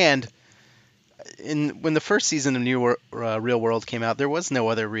anymore. And when the first season of Real World came out, there was no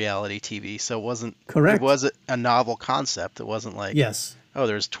other reality TV, so it Correct. was a novel concept. It wasn't like, Yes. oh,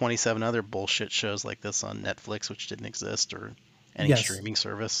 there's 27 other bullshit shows like this on Netflix which didn't exist or any Yes. streaming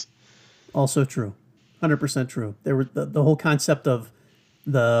service. Also true. 100% true. There were the whole concept of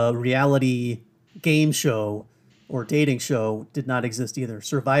the reality game show or dating show did not exist either.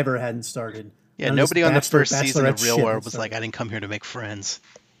 Survivor hadn't started. Yeah, None of this nobody on the Bachelor, first season Bachelorette of Real shit World had was like, started. I didn't come here to make friends.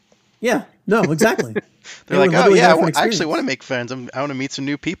 Yeah. No, exactly. They They're were like, oh literally yeah, there for an I actually want to experience. make friends. I want to meet some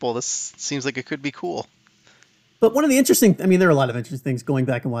new people. This seems like it could be cool. But one of the interesting, I mean, there are a lot of interesting things going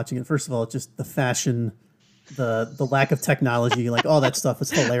back and watching it. First of all, just the fashion, the lack of technology, like all that stuff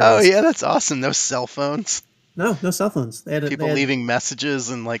is Oh hilarious. yeah, that's awesome. No cell phones. No cell phones. They People had leaving messages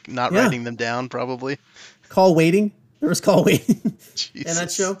and like not yeah, writing them down probably. call waiting. There was call waiting in that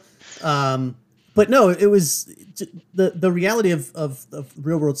Jesus. show. But no, it was the reality of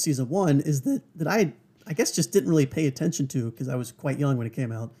Real World season 1 is that I guess just didn't really pay attention to because I was quite young when it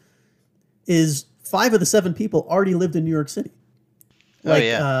came out, is 5 of the 7 people already lived in New York City. Oh Like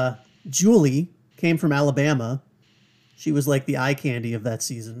yeah. Julie came from Alabama. She was like the eye candy of that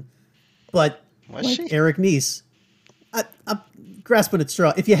season. But Was like she? Eric Nies, I'm grasping at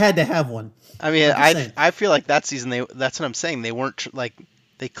straw. If you had to have one, I mean, I'm just saying. I feel like that season that's what I'm saying. They weren't like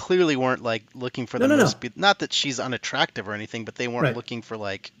they clearly weren't like looking for No, the no, no. most not that she's unattractive or anything, but they weren't Right. looking for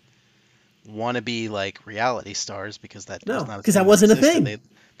like wannabe like reality stars because that was No, not a because that thing that wasn't a existed. thing.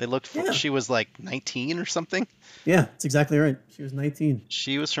 They looked for Yeah. she was like 19 or something. Yeah, that's exactly right. She was 19.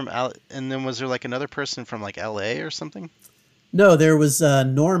 She was from and then was there like another person from like LA or something? No, there was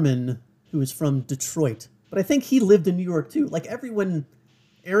Norman, who was from Detroit. But I think he lived in New York too. Like everyone,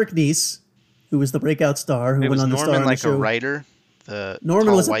 Eric Nies, who was the breakout star, who It went was on to star Norman on the like a show. writer, the Norman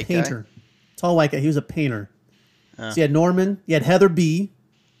tall was a white guy. painter. Tall white guy. He was a painter. Uh, So you had Norman, you had Heather B,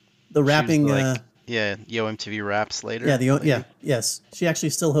 the she was rapping. like yeah, Yo MTV Raps Yeah, later the yeah, lady. yes. She actually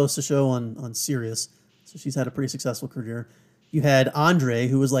still hosts a show on Sirius, so she's had a pretty successful career. You had Andre,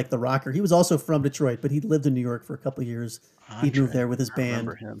 who was like the rocker. He was also from Detroit, but he lived in New York for a couple of years. He'd moved Andre, there with his I don't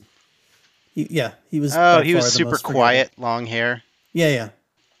remember band. him. Yeah, he was Oh, by he was far the super most forgettable. quiet, long hair. Yeah, yeah.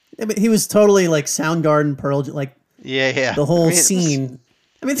 I mean, he was totally like Soundgarden, Pearl, like Yeah, yeah. the I whole mean, scene.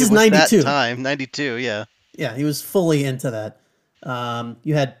 I mean, this it is was that '92. time, 92, yeah. Yeah, he was fully into that.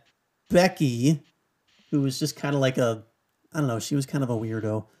 You had Becky, who was just kind of like I don't know, she was kind of a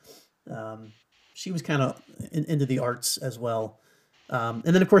weirdo. Um, she was kind of into the arts as well. And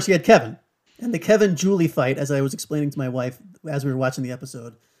then, of course, you had Kevin. And the Kevin Julie fight, as I was explaining to my wife as we were watching the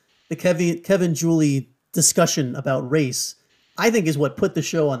episode, the Kevin Julie discussion about race, I think is what put the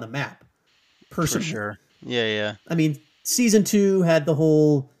show on the map, For personally. sure. Yeah, yeah. I mean, season 2 had the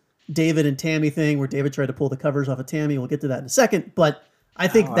whole David and Tammy thing where David tried to pull the covers off of Tammy. We'll get to that in a second. But I Oh,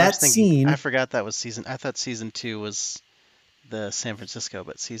 think I was that thinking. I scene, forgot that was season. I thought season 2 was the San Francisco,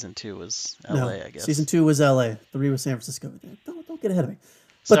 but season 2 was no, L.A. I season guess. 2 was LA, 3 was San Francisco. Don't get ahead of me.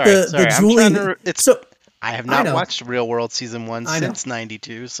 But Sorry, the sorry. I'm trying Julie, to. It's. so I have I not know, watched Real World season 1 I know. since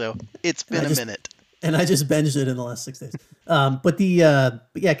 '92, so it's And I been a just minute. I just binged it in the last 6 days. But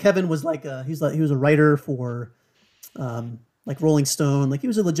yeah, Kevin was like he was a writer for like Rolling Stone. Like he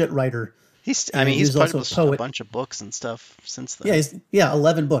was a legit writer, I mean, and he he's was also a published a poet. bunch of books and stuff since Yeah, then.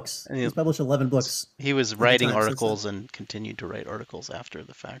 11 books. And He's published 11 books he was at the writing time since then. articles and continued to write articles after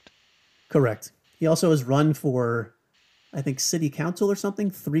the fact. Correct. He also has run for, I think, city council or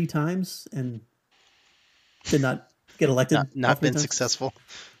something 3 times and did not get elected all Not 3 been times. successful.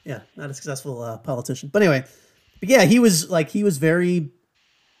 Yeah, not a successful politician. But anyway, but yeah, he was very,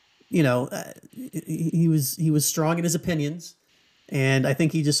 he was strong in his opinions, and I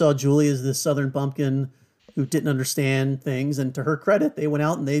think he just saw Julie as this Southern bumpkin who didn't understand things. And to her credit, they went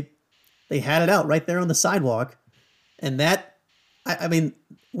out and they had it out right there on the sidewalk, and that, I mean,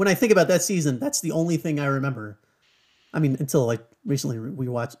 when I think about that season, that's the only thing I remember. I mean, until like recently we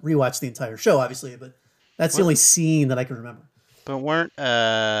rewatched the entire show, obviously, but that's the What? only scene that I can remember. But weren't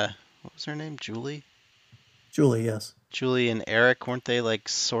what was her name? Julie? Julie, yes. Julie and Eric, weren't they like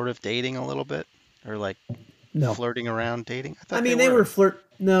sort of dating a little bit? Or like No. flirting around dating? I I thought they mean, they were were.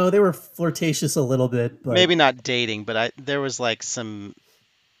 no, they were flirtatious a little bit, but Maybe not dating, but there was like some.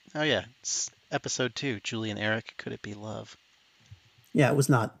 Oh yeah, episode 2, Julie and Eric, could it be love? yeah, it was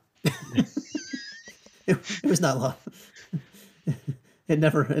not. It was not love. It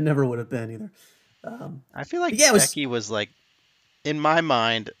never would have been either. I feel like But yeah, it was. Becky was like, in my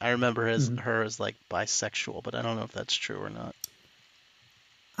mind, I remember Mhm. her as like bisexual, but I don't know if that's true or not.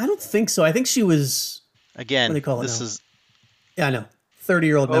 I don't think so. I think she was. What do Again, they call it this now? is Yeah, I know.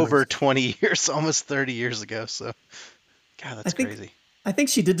 30-year-old over memories. 20 years, almost 30 years ago. So, God, I that's think. crazy. I think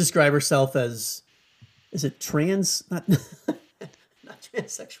she did describe herself as. Is it trans? Not. Not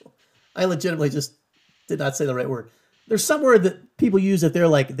transsexual. I legitimately just did not say the right word. There's some word that people use if they're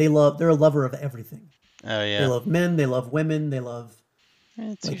like they're a lover of everything. Oh They yeah, love men. They love women. They love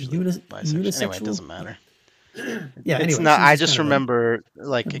it's like usually bisexual. Anyway, it unisexual. doesn't matter. Yeah. It's Anyway, not. she's I just just kind of remember,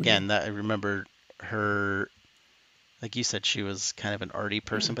 like a weirdo. again, that I remember her. Like you said, she was kind of an arty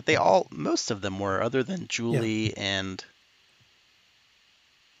person, but they all, most of them were, other than Yeah. Julie and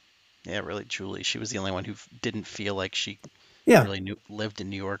yeah, really Julie. She was the only one who didn't feel like she Yeah. really lived in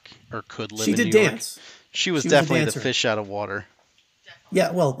New York or could live She in did New York. dance. She was She was a definitely the dancer. fish out of water.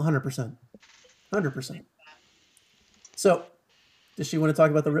 Yeah. Well, 100%. 100%. So, does she want to talk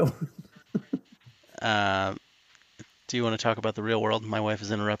about the real? Um, do you want to talk about the real world? My wife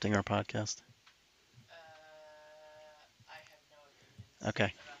is interrupting our podcast.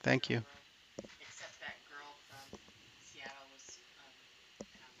 Okay, thank you.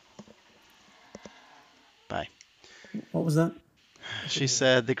 Bye. What was that? She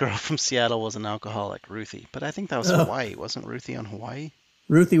said the girl from Seattle was an alcoholic, Ruthie. But I think that was Oh, Hawaii. Wasn't Ruthie on Hawaii?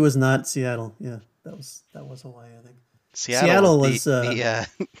 Ruthie was not Seattle. Yeah, that was Hawaii, I think. Seattle was Seattle the was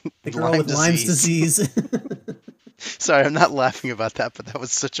the girl Lyme with Lyme's disease. disease. Sorry, I'm not laughing about that, but that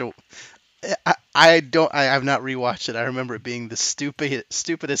was such a. I have not rewatched it. I remember it being the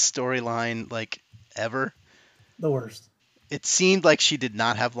stupidest storyline like ever. The worst. It seemed like she did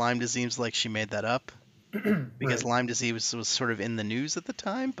not have Lyme disease, like she made that up, because Right. Lyme disease was sort of in the news at the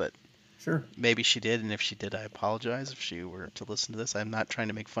time, but Sure. maybe she did, and if she did, I apologize if she were to listen to this. I'm not trying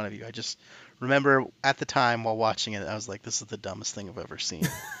to make fun of you. I just remember at the time while watching it, I was like, this is the dumbest thing I've ever seen.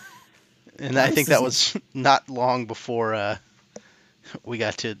 And I Lyme's think that disease. was not long before we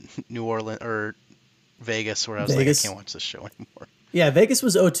got to New Orleans or Vegas, where I was like, I Vegas. can't watch this show anymore. Yeah, Vegas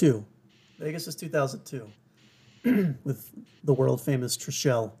was '02. Vegas was 2002 with the world famous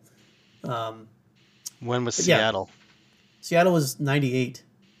Trishelle. Um, When was but yeah, Seattle? Seattle was '98.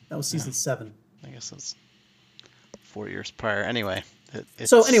 That was Yeah, season 7. I guess that's 4 years prior. Anyway,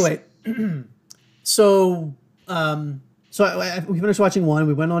 So it's anyway, so we finished watching 1.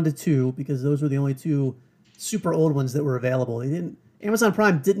 We went on to 2 because those were the only 2 super old ones that were available. They didn't. Amazon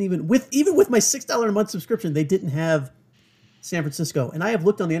Prime didn't even with my $6 a month subscription, they didn't have San Francisco. And I have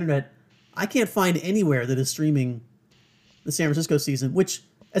looked on the internet. I can't find anywhere that is streaming the San Francisco season, which,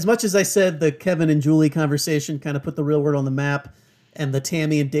 as much as I said the Kevin and Julie conversation kind of put the real world on the map, and the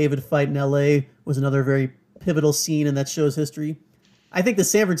Tammy and David fight in LA was another very pivotal scene in that show's history, I think the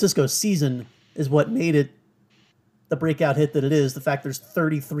San Francisco season is what made it the breakout hit that it is. The fact there's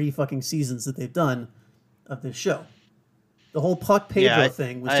 33 fucking seasons that they've done of this show. The whole Puck yeah, Pedro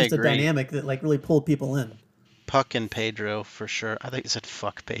thing was I just a agree. dynamic that like really pulled people in. Puck and Pedro for sure. I think you said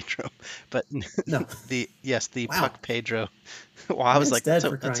fuck Pedro, but No. the Wow. Puck Pedro. Well, I was Man's like, dead that's a,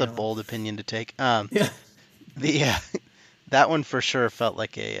 for that's crying a out loud. bold opinion to take. Yeah. The that one for sure felt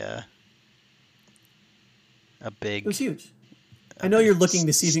like a It big was huge. I know you're looking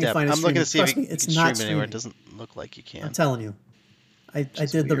to see if you can step. find it I'm looking streaming. to see if Trust you me, it's can not stream it anywhere. streaming. It doesn't look like you I'm can. telling you. I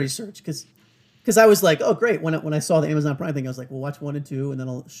is did the weird. research because I was like, oh great. When I saw the Amazon Prime thing, I was like, well, watch 1 and 2, and then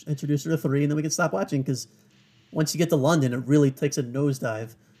I'll introduce her to 3, and then we can stop watching. Because once you get to London, it really takes a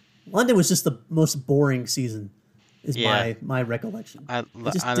nosedive. London was just the most boring season, is Yeah. my recollection. I, It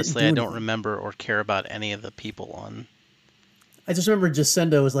just didn't honestly, do I don't anything. remember or care about any of the people on. I just remember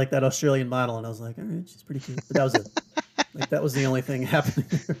Jacinda was like that Australian model, and I was like, all right, she's pretty cute. But that was it. Like that was the only thing happening.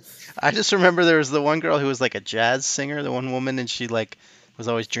 I just remember there was the one girl who was like a jazz singer, the one woman, and she like was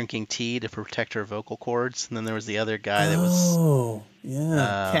always drinking tea to protect her vocal cords. And then there was the other guy that was Oh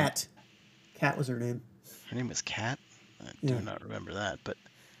yeah, um, Kat. Kat was her name. her name was Kat. I Yeah. do not remember that, but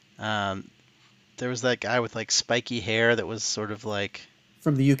there was that guy with like spiky hair that was sort of like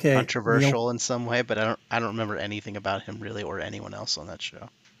From the UK. Neil. controversial in some way, but I don't remember anything about him really or anyone else on that show.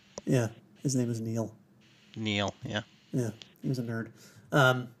 Yeah, his name is Neil. Neil, yeah. Yeah, he was a nerd.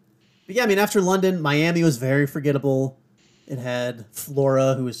 But yeah, I mean, after London, Miami was very forgettable. It had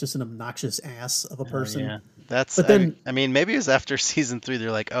Flora, who was just an obnoxious ass of a person. Yeah, that's. But then, I mean, maybe it was after season 3.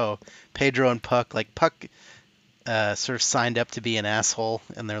 They're like, oh, Pedro and Puck. Like Puck, sort of signed up to be an asshole,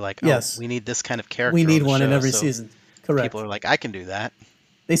 and they're like, oh, yes, we need this kind of character. we need on the one in show, every so season. Correct. people are like, I can do that.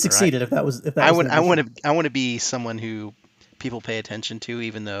 They succeeded. If that was I their want mission. to be someone who people pay attention to,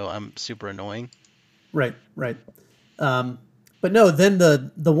 even though I'm super annoying. Right. But no, then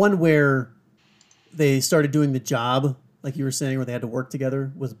the one where they started doing the job, like you were saying, where they had to work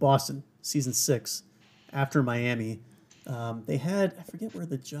together, was Boston, season 6, after Miami. They had, I forget where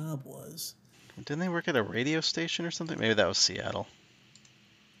the job was. Didn't they work at a radio station or something? Maybe that was Seattle.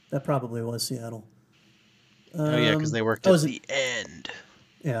 That probably was Seattle. Oh yeah, because they worked that at was the end.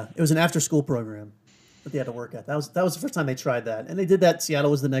 Yeah, it was an after-school program that they had to work at. That was the first time they tried that, and they did that.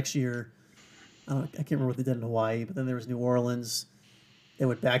 Seattle was the next year. I can't remember what they did in Hawaii, but then there was New Orleans. They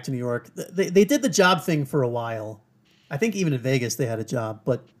went back to New York. They did the job thing for a while. I think even in Vegas they had a job,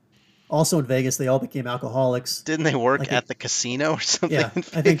 but also in Vegas they all became alcoholics. Didn't they work Like at the casino or something? Yeah, in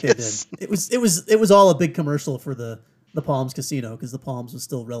I think they did. Vegas? It was all a big commercial for the Palms Casino because the Palms was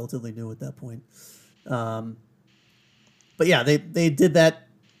still relatively new at that point. But yeah, they did that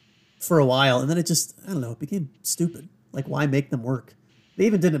for a while, and then it just, I don't know, it became stupid. Like, why make them work? They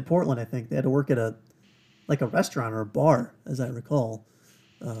even did it in Portland, I think. They had to work at a restaurant or a bar, as I recall.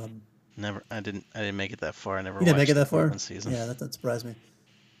 Never. I didn't make it that far. I never. You didn't make watched it the that far? Portland season. Yeah, that surprised me.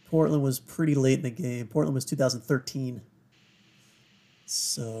 Portland was pretty late in the game. Portland was 2013.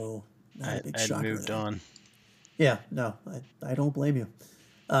 So, not a big I'd shocker moved there. on. Yeah, no, I don't blame you.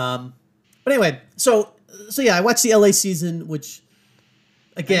 But anyway, so yeah, I watched the LA season, which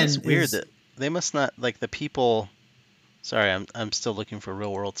again It's weird is, that they must not like the people. Sorry, I'm still looking for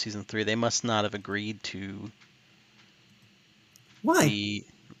Real World season 3. They must not have agreed to Why? the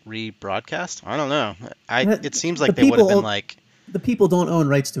rebroadcast. I don't know. It seems The like they would have been people, like. the people don't own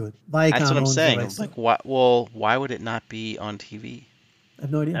rights to it. That's Viacom what I'm owns the saying. rights to Like, it. why? Well, why would it not be on TV? I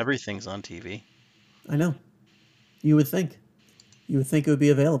have no idea. Everything's on TV. I know. You would think. You would think it would be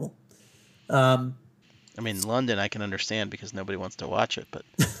available. Um, I mean, London, I can understand because nobody wants to watch it, but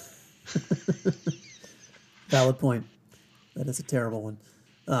Valid point. That is a terrible one.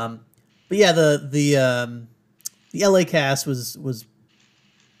 But yeah, the LA cast was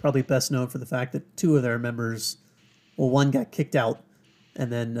probably best known for the fact that two of their members, well, one got kicked out,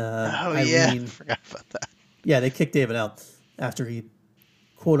 and then oh Irene, yeah, forgot about that. yeah, they kicked David out after he,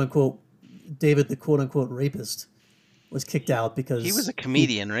 quote unquote, David the quote unquote rapist, was kicked out because He was a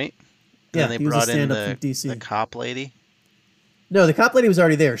comedian, right? And yeah, then they he was a brought in stand-up from DC. the cop lady. No, the cop lady was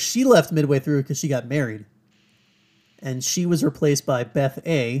already there. She left midway through because she got married. And she was replaced by Beth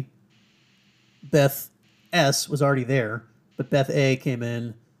A. Beth S. was already there, but Beth A. came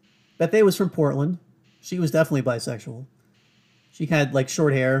in. Beth A. was from Portland. She was definitely bisexual. She had like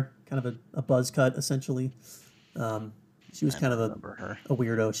short hair, kind of a buzz cut, essentially. She was kind of a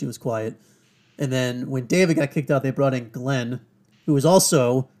weirdo. She was quiet. And then when David got kicked out, they brought in Glenn, who was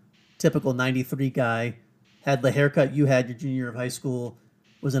also typical 93 guy, had the haircut you had your junior year of high school,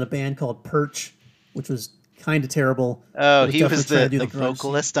 was in a band called Perch, which was kind of terrible. Oh, he was the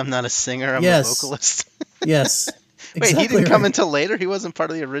vocalist. I'm not a singer. I'm a vocalist. Yes. Wait, exactly he didn't come right. until later? He wasn't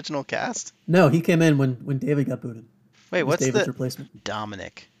part of the original cast? No, he came in when David got booted. Wait, what's David's the replacement?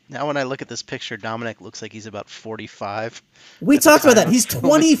 Dominic. Now when I look at this picture, Dominic looks like he's about 45. We talked about that. He's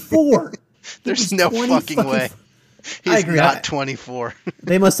 24. There's no fucking way. He's I agree. not 24.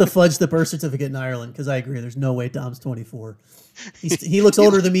 They must have fudged the birth certificate in Ireland because I agree. There's no way Dom's 24. He looks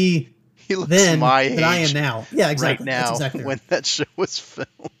older than me He looks then my age than I am now. Yeah, exactly. Right now, That's exactly when right. that show was filmed.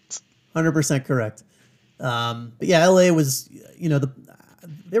 100% correct. But yeah, LA was,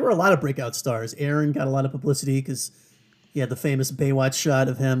 there were a lot of breakout stars. Aaron got a lot of publicity because he had the famous Baywatch shot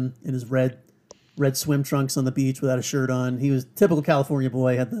of him in his red swim trunks on the beach without a shirt on. He was typical California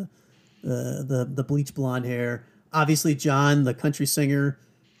boy, had the bleach blonde hair. Obviously, John, the country singer,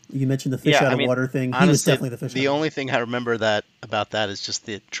 you mentioned the fish out of water thing. Honestly, he was definitely the fish. The only thing I remember about that is just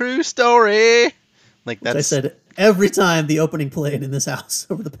the true story. Like that's. I said every time the opening played in this house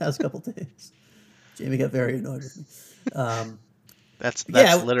over the past couple days. Jamie got very annoyed with me. That's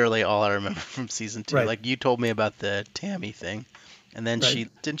literally all I remember from season 2. Right. Like you told me about the Tammy thing, and then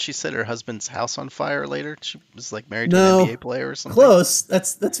she set her husband's house on fire later. She was like married to an NBA player or something. Close.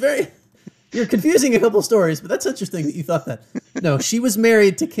 That's very. You're confusing a couple stories, but that's interesting that you thought that. No, she was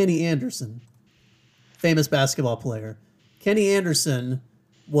married to Kenny Anderson, famous basketball player. Kenny Anderson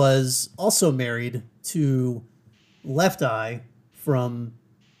was also married to Left Eye from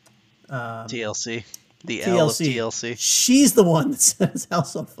TLC. The TLC. L of TLC. She's the one that set his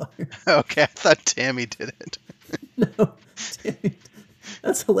house on fire. Okay, I thought Tammy did it. No, Tammy,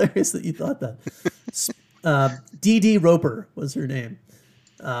 that's hilarious that you thought that. Dee Dee Roper was her name.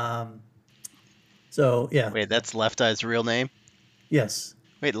 So, yeah. Wait, that's Left Eye's real name? Yes.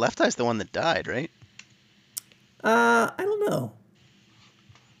 Wait, Left Eye's the one that died, right? I don't know.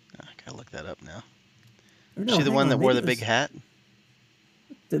 I gotta look that up now. No, she the one that wore the big hat?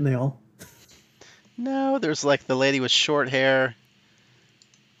 Didn't they all? No, there's like the lady with short hair.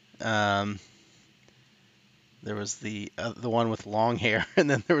 There was the one with long hair, and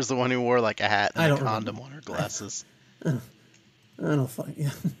then there was the one who wore like a hat and a condom on her glasses. I don't fucking.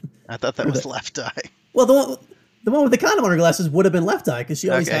 Yeah. I thought that was Left Eye. Well, the one with the condom on her glasses would have been Left Eye because she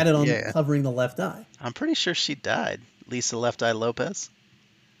always had it on covering the left eye. I'm pretty sure she died. Lisa Left Eye Lopez.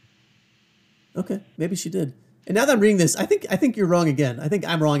 Okay, maybe she did. And now that I'm reading this, I think you're wrong again. I think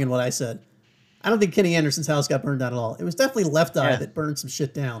I'm wrong in what I said. I don't think Kenny Anderson's house got burned down at all. It was definitely Left Eye that burned some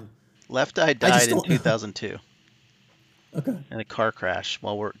shit down. Left Eye died in 2002. Okay. In a car crash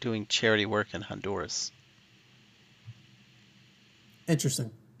while we're doing charity work in Honduras.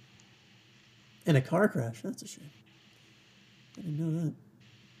 Interesting. In a car crash. That's a shame. I didn't know that.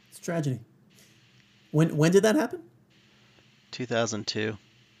 It's a tragedy. When did that happen? 2002.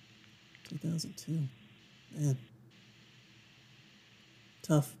 2002. Man.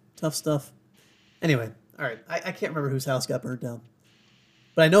 Tough stuff. Anyway, all right. I can't remember whose house got burned down.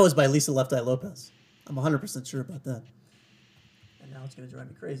 But I know it was by Lisa Left Eye Lopez. I'm 100% sure about that. And now it's going to drive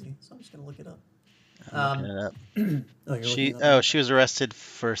me crazy, so I'm just going to look it up. I'm looking it up. She was arrested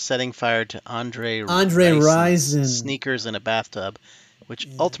for setting fire to Andre Rison's sneakers in a bathtub, which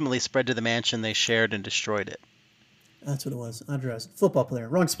ultimately spread to the mansion they shared and destroyed it. That's what it was. Andre Rison, football player,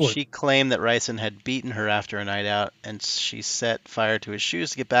 wrong sport. She claimed that Rison had beaten her after a night out, and she set fire to his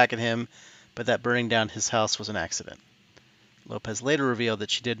shoes to get back at him, but that burning down his house was an accident. Lopez later revealed that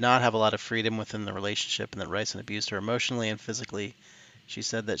she did not have a lot of freedom within the relationship and that Rison abused her emotionally and physically. She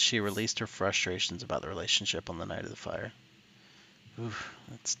said that she released her frustrations about the relationship on the night of the fire. Oof,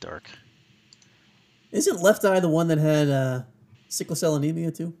 that's dark. Isn't Left Eye the one that had sickle cell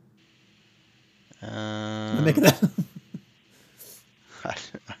anemia too? Am I making that?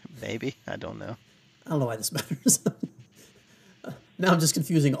 Maybe. I don't know. I don't know why this matters. Now I'm just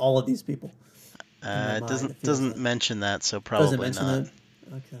confusing all of these people. It doesn't mention that, so probably mention not. That?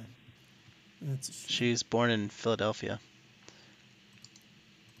 Okay. That's a shame. She's born in Philadelphia.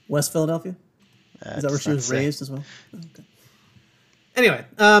 West Philadelphia? Is that where she was raised as well? Oh, okay. Anyway,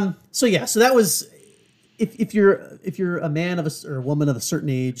 so that was if you're a man or a woman of a certain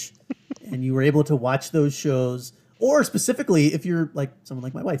age and you were able to watch those shows, or specifically if you're like someone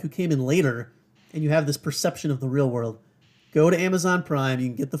like my wife who came in later and you have this perception of the real world, go to Amazon Prime. You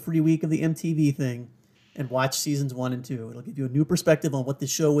can get the free week of the MTV thing and watch seasons 1 and 2. It'll give you a new perspective on what the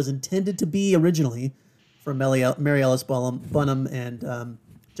show was intended to be originally from Mary Ellis Bunham and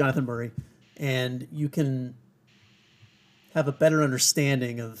Jonathan Murray. And you can have a better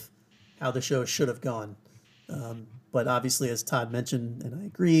understanding of how the show should have gone. But obviously, as Todd mentioned, and I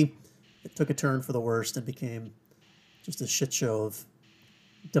agree, it took a turn for the worst and became just a shit show of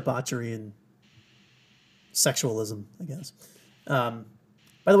debauchery and sexualism, I guess.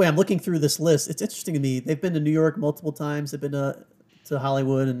 By the way, I'm looking through this list. It's interesting to me. They've been to New York multiple times. They've been to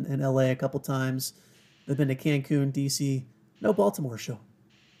Hollywood and LA a couple times. They've been to Cancun, DC. No Baltimore show.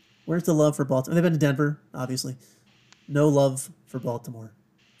 Where's the love for Baltimore? They've been to Denver, obviously. No love for Baltimore.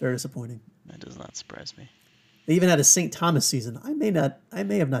 Very disappointing. That does not surprise me. They even had a St. Thomas season. I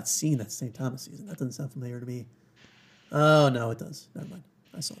may have not seen that St. Thomas season. That doesn't sound familiar to me. Oh, no, it does. Never mind.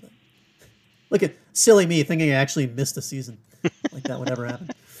 I saw that. Look at silly me thinking I actually missed a season. Like that would ever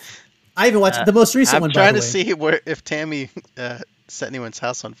happen. I even watched the most recent one, by the way. I'm trying to see if Tammy set anyone's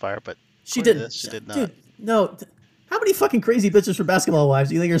house on fire, but she didn't. She did not. Dude, no. How many fucking crazy bitches for Basketball Wives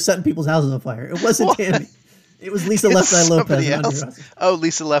do you think are setting people's houses on fire? It wasn't Tammy. It was Lisa Left Eye Lopez. Oh,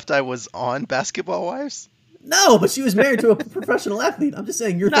 Lisa Left Eye was on Basketball Wives? No, but she was married to a professional athlete. I'm just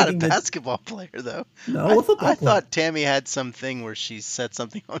saying you're not thinking a basketball player, though. No, a football player. I thought Tammy had something where she set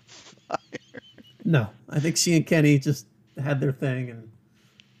something on fire. No, I think she and Kenny just had their thing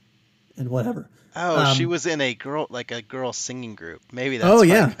and whatever. Oh, she was in a girl singing group. Maybe that's why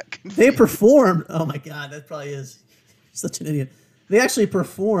yeah. They performed. Oh my God, that probably is such an idiot. They actually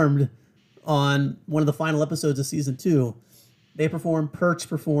performed on one of the final episodes of season 2. They performed. Perch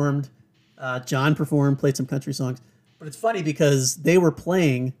performed. John performed. Played some country songs. But it's funny because they were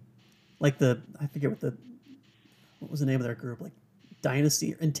playing like I forget what was the name of their group, like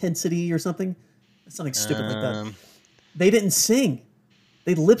Dynasty or Intensity or something. Something stupid like that. They didn't sing.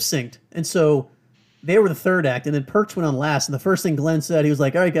 They lip synced. And so they were the third act. And then Perch went on last. And the first thing Glenn said, he was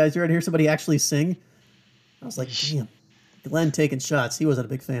like, all right, guys, you ready to hear somebody actually sing? I was like, damn. Glenn taking shots. He wasn't a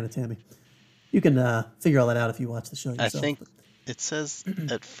big fan of Tammy. You can figure all that out if you watch the show yourself. I think it says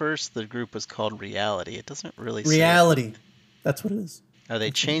at first the group was called Reality. It doesn't really say Reality. That's what it is. Oh,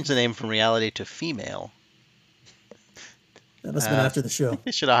 they changed the name from Reality to Female. That must have been after the show.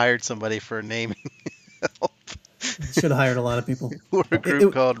 They should have hired somebody for naming help. Should have hired a lot of people. We're a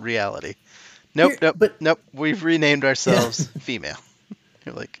group called Reality. Nope. We've renamed ourselves Female.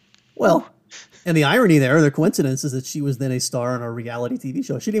 You're like, well, and the irony there, the coincidence is that she was then a star on a reality TV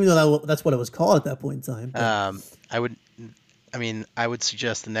show. She didn't even know that's what it was called at that point in time. But. I would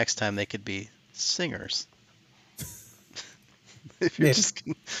suggest the next time they could be singers. If you're just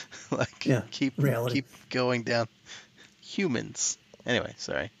keep going down. Humans. Anyway,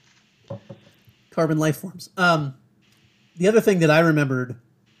 sorry. Carbon life forms. The other thing that I remembered,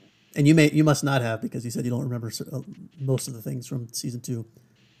 and you must not have because you said you don't remember most of the things from season 2,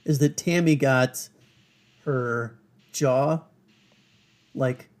 is that Tammy got her jaw,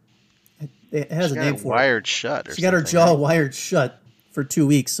 like, it has a name for it. Wired shut. She got her jaw wired shut for 2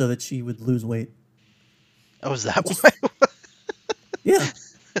 weeks so that she would lose weight. Oh, is that why? Yeah.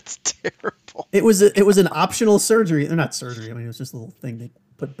 That's terrible. It was an optional surgery. Or not surgery. I mean, it was just a little thing. They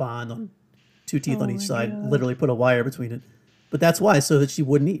put bond on 2 teeth on each side. God. Literally put a wire between it. But that's why, so that she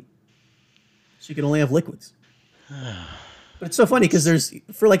wouldn't eat. She could only have liquids. But it's so funny because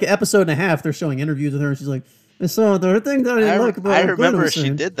for like an episode and a half, they're showing interviews with her, and she's like, "So the thing that I didn't like about." I remember she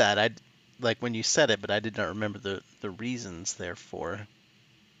did that. I like when you said it, but I did not remember the reasons therefore.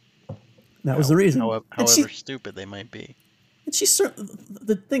 That was the reason. However stupid they might be. And she's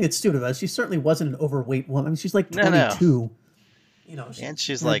the thing that's stupid about it, she certainly wasn't an overweight woman. I mean, she's like No, no. 22. You know, she And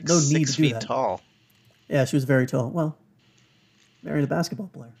she's had like no need to 6 do feet that. tall. Yeah, she was very tall. Well, married a basketball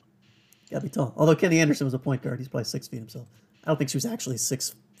player. Gotta be tall. Although Kenny Anderson was a point guard, he's probably 6 feet himself. I don't think she was actually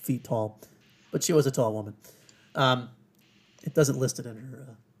 6 feet tall, but she was a tall woman. It doesn't list it in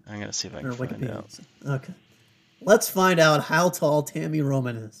her. I'm gonna see if I her can find Wikipedia. out. So, okay, let's find out how tall Tammy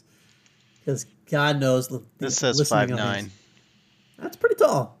Roman is, because God knows This says listening 5'9". audience. That's pretty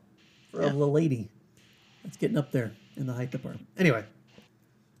tall for a Yeah. little lady. That's getting up there in the height department. Anyway.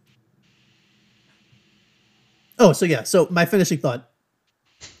 Oh, so yeah. So my finishing thought: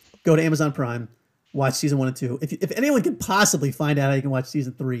 go to Amazon Prime, watch season 1 and 2. If anyone can possibly find out how you can watch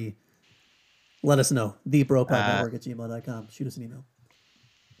season 3, let us know. TheBroPodNetwork@gmail.com. Shoot us an email.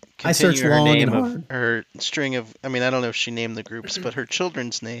 I searched Continue her long name and of hard. her string of. I mean, I don't know if she named the groups, but her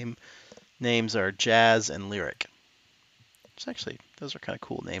children's names are Jazz and Lyric. It's actually, those are kind of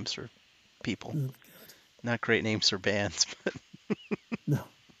cool names for people. Oh, Not great names for bands, but no,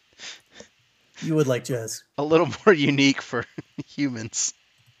 you would like jazz. a little more unique for humans.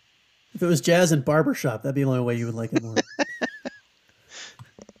 If it was jazz and barbershop, that'd be the only way you would like it more.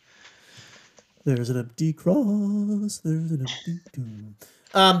 There's an empty cross. There's an empty tomb.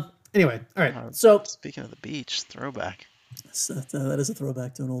 Anyway, all right. So Speaking of the beach, throwback. that is a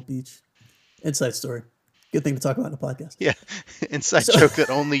throwback to an old beach. Inside story. Good thing to talk about in a podcast. Yeah, inside joke that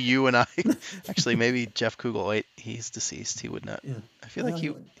only you and I. Actually, maybe Jeff Kugel. Wait, he's deceased. He would not. Yeah. I feel like he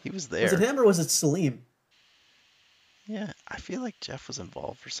was there. Was it him or was it Salim? Yeah, I feel like Jeff was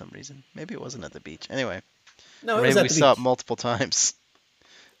involved for some reason. Maybe it wasn't at the beach. Anyway, No, it maybe was at we the saw it beach. multiple times.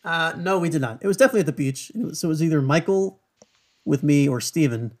 No, we did not. It was definitely at the beach. So it was either Michael with me or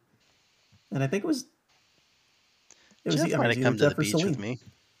Steven. And I think it was Jeff might have come to the beach with me.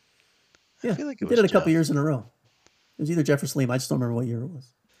 Yeah, I feel like we it did was it a couple Jeff. years in a row. It was either Jeff or Salim. I just don't remember what year it was.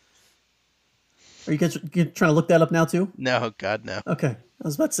 Are you guys trying to look that up now too? No, God, no. Okay. I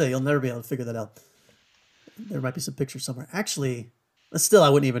was about to say, you'll never be able to figure that out. There might be some pictures somewhere. Actually, still, I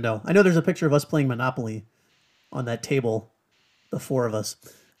wouldn't even know. I know there's a picture of us playing Monopoly on that table, the four of us.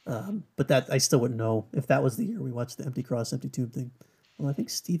 But that I still wouldn't know if that was the year we watched the Empty Cross, Empty Tomb thing. Well, I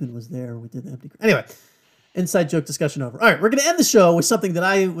think Steven was there when we did the Empty Cross. Anyway, inside joke discussion over. All right, we're going to end the show with something that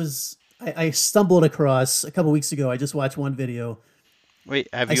I stumbled across a couple weeks ago. I just watched one video. Wait,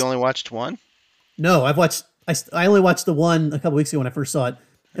 have you only watched one? No, I only watched the one a couple weeks ago when I first saw it.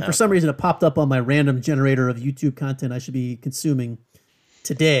 And for some reason, it popped up on my random generator of YouTube content I should be consuming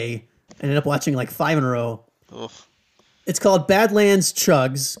today. I ended up watching like 5 in a row. Ugh. It's called Badlands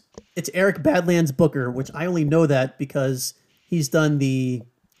Chugs. It's Eric Badlands Booker, which I only know that because he's done the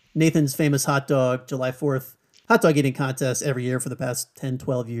Nathan's Famous Hot Dog July 4th hot dog eating contest every year for the past 10,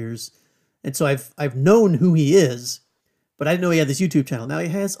 12 years. And so I've known who he is, but I didn't know he had this YouTube channel. Now he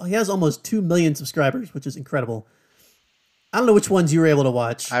has almost 2 million subscribers, which is incredible. I don't know which ones you were able to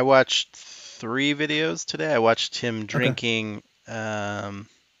watch. I watched 3 videos today. I watched him drinking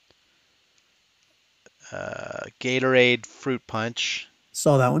Gatorade Fruit Punch,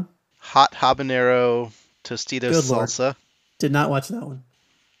 Saw that one. hot habanero Tostitos Good Lord. salsa. Did not watch that one.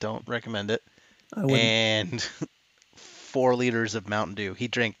 Don't recommend it. I wouldn't. And 4 liters of Mountain Dew. He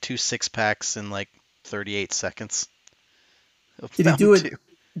drank 2 6-packs in like 38 seconds. Did he do it?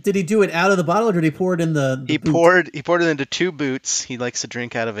 Did he do it out of the bottle or did he pour it in the He boot? poured it into 2 boots. He likes to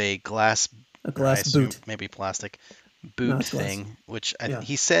drink out of a glass I assume boot. maybe plastic No, boot it's glass. thing, which Yeah.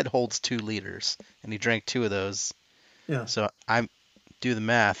 he said holds 2 liters, and he drank 2 of those. Yeah. So I do the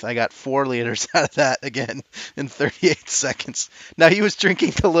math. I got 4 liters out of that again in 38 seconds. Now he was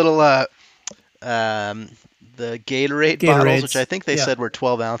drinking the little the Gatorade bottles, which I think they said were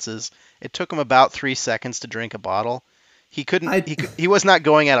 12 ounces. It took him about 3 seconds to drink a bottle. He couldn't. He was not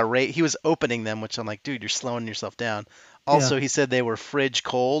going at a rate. He was opening them, which I'm like, dude, you're slowing yourself down. Also, he said they were fridge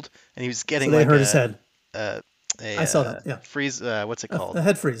cold, and he was getting So they like hurt his head. I saw that. Yeah. Freeze. What's it called? A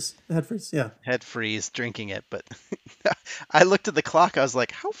head freeze. A head freeze. Yeah. Head freeze drinking it. But I looked at the clock. I was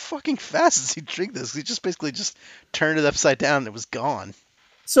like, how fucking fast does he drink this? He just basically just turned it upside down and it was gone.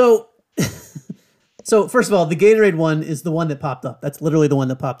 So, so first of all, the Gatorade one is the one that popped up. That's literally the one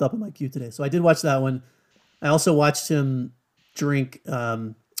that popped up in my queue today. So I did watch that one. I also watched him drink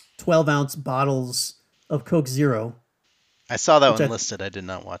 12-ounce bottles of Coke Zero. I saw that one listed. I did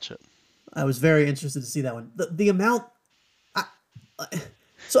not watch it. I was very interested to see that one. The amount.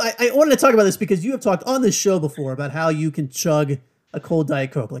 So I wanted to talk about this because you have talked on this show before about how you can chug a cold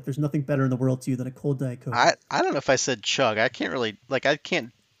Diet Coke. Like there's nothing better in the world to you than a cold Diet Coke. I don't know if I said chug. I can't really I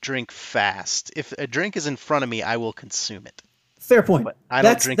can't drink fast. If a drink is in front of me, I will consume it. Fair point. But I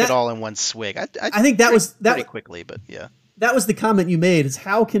don't drink it all in one swig. I think that was pretty quickly, but yeah. that was the comment you made. Is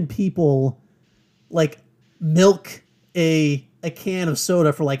how can people like milk a can of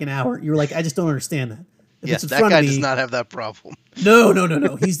soda for like an hour? You were like, I just don't understand that. If Yes, it's in that front guy of me, does not have that problem.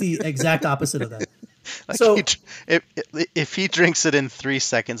 No. He's the exact opposite of that. Like So if he drinks it in 3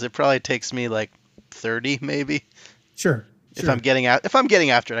 seconds, it probably takes me like 30 maybe. sure. If I'm getting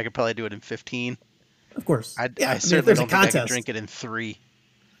after it, I could probably do it in 15. Of course. I Yeah. certainly if there's don't a think I could contest. drink it in 3.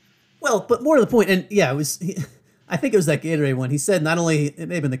 Well, but more to the point, and yeah, it was. I think it was that Gatorade one. He said not only it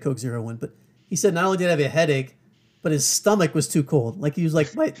may have been the Coke Zero one, but he said not only did I have a headache, but his stomach was too cold. Like he was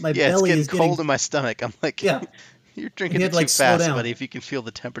like my Yeah, it's belly getting is cold in my stomach. I'm like, yeah. you're And drinking he it had to, too like, slow fast, down. buddy. If you can feel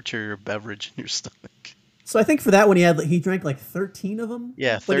the temperature of your beverage in your stomach. So I think for that one he drank like 13 of them.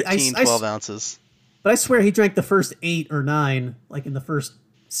 Yeah, But 13, 12 ounces. But I swear he drank the first 8 or 9 like in the first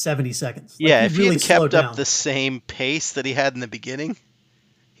 70 seconds. Like, Yeah, if he really had kept slowed up down. the same pace that he had in the beginning,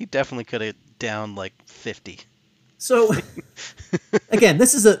 he definitely could have down like 50. So again,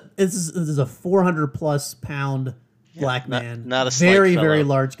 this is a 400 plus pound black man, not a slight very fellow. very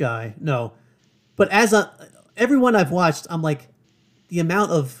large guy. No, but everyone I've watched, I'm like, the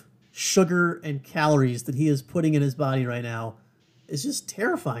amount of sugar and calories that he is putting in his body right now is just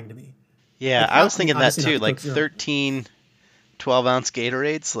terrifying to me. Yeah, Like, I was thinking that obviously too. not the Like Coke Zero. 13, 12-ounce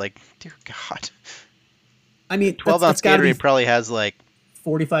Gatorades. Like, dear God. I mean, 12-ounce gotta Gatorade be probably has like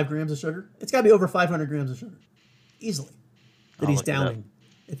 45 grams of sugar. It's got to be over 500 grams of sugar, easily. That I'll he's look it up. downing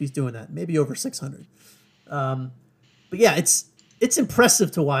if he's doing that. Maybe over 600. But yeah, it's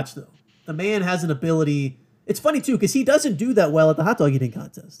impressive to watch though. The man has an ability. It's funny too because he doesn't do that well at the hot dog eating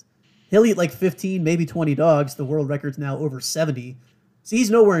contest. He'll eat like 15, maybe 20 dogs. The world record's now over 70. So he's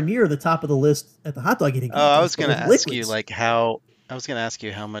nowhere near the top of the list at the hot dog eating contest. I was but gonna with ask you liquids- like how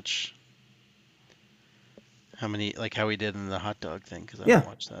many like how he did in the hot dog thing because I yeah, haven't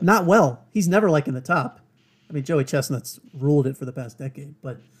watched that. not well. He's never like in the top. I mean, Joey Chestnut's ruled it for the past decade,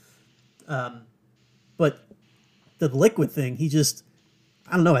 but the liquid thing,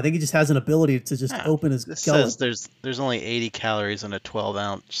 I don't know. I think he just has an ability to just open his This gullet. says there's only 80 calories in a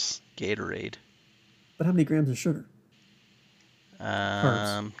 12-ounce Gatorade. But how many grams of sugar? It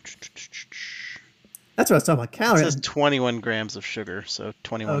That's what I was talking about. Calories. says 21 grams of sugar, so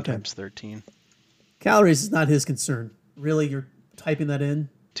 21 Okay. times 13. Calories is not his concern. Really, you're typing that in?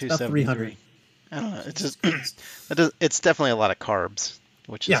 It's about 300. 273. I don't know. It's just it's definitely a lot of carbs,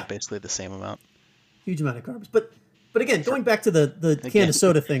 which is Yeah. basically the same amount. Huge amount of carbs. But again, going back to the can Again, of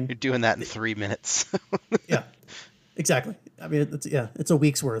soda You're thing. doing that in 3 minutes. Yeah, exactly. I mean, it's a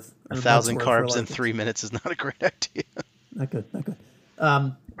week's worth. Or a 1,000 month's worth for a carbs lot in of kids. 3 minutes is not a great idea. Not good.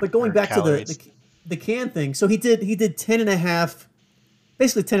 But going Or back calories. to the can thing. So he did 10 and a half,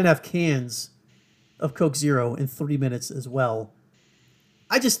 basically 10 and a half cans of Coke Zero in 3 minutes as well.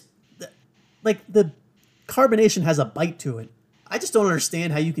 I just like the carbonation has a bite to it. I just don't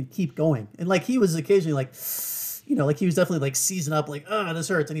understand how you can keep going. And like he was occasionally like, like he was definitely like seizing up, like, this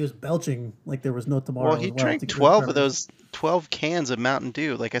hurts, and he was belching like there was no tomorrow. Well, he as well drank to get rid 12 of carbonation. those 12 cans of Mountain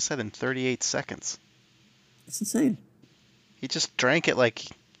Dew, like I said, in 38 seconds. It's insane. He just drank it like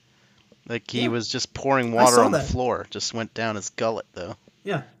he Yeah. was just pouring I water saw on the that. floor. Just went down his gullet, though.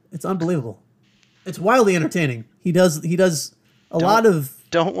 Yeah, it's unbelievable. It's wildly entertaining. He does a lot of.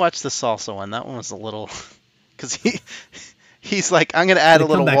 Don't watch the salsa one. That one was a little... Because he's like, I'm going to add Did a it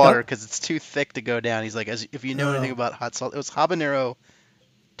little come back water up? because it's too thick to go down. He's like, if you know Oh. anything about hot salsa... It was habanero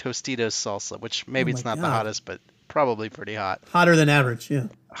Tostitos salsa, which maybe Oh it's my not the God. hottest, but probably pretty hot. Hotter than average, yeah.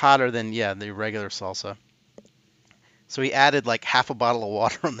 Hotter than, the regular salsa. So he added like half a bottle of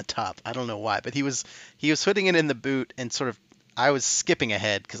water on the top. I don't know why, but he was putting it in the boot and sort of. I was skipping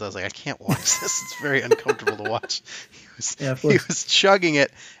ahead because I was like, I can't watch this. It's very uncomfortable to watch. Yeah, of He course. was chugging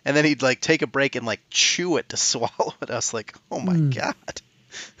it, and then he'd like take a break and like chew it to swallow it. I was like, oh my God,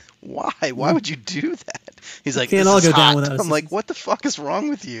 why? Why would you do that? He's like, can't this all is go down hot. without I'm like, assistance. what the fuck is wrong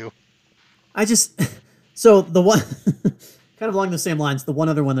with you? So the one, kind of along the same lines, the one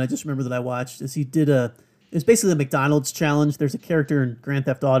other one that I just remember that I watched is it was basically the McDonald's challenge. There's a character in Grand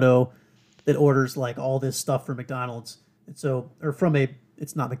Theft Auto that orders like all this stuff from McDonald's. And so, or from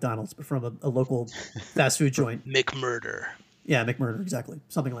it's not McDonald's, but from a local fast food joint. McMurder. Yeah, McMurder, exactly.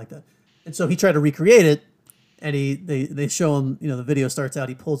 Something like that. And so he tried to recreate it, and they show him, the video starts out,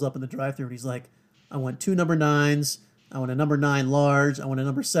 he pulls up in the drive-thru and he's like, I want 2 number 9s, I want a number 9 large, I want a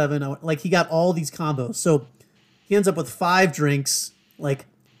number 7. He got all these combos. So he ends up with 5 drinks, like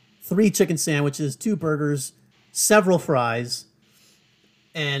 3 chicken sandwiches, 2 burgers, several fries,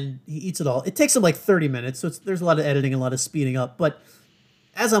 and he eats it all. It takes him like 30 minutes, so there's a lot of editing and a lot of speeding up. But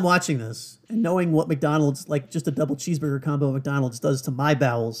as I'm watching this and knowing what McDonald's, like just a double cheeseburger combo at McDonald's does to my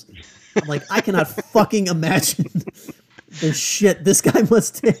bowels, I'm like, I cannot fucking imagine the shit this guy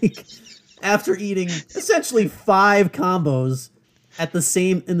must take after eating essentially 5 combos in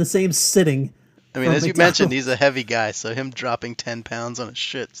the same sitting I mean, from as you mentioned, he's McDonald's. a heavy guy, so him dropping 10 pounds on his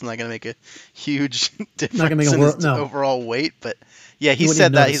shit, it's not going to make a huge Not gonna make difference a in world. his No, overall weight. But yeah, he he wouldn't even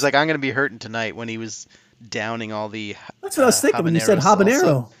said that. He's notice. like, I'm going to be hurting tonight when he was downing all the That's what I was thinking when you said habanero salsa.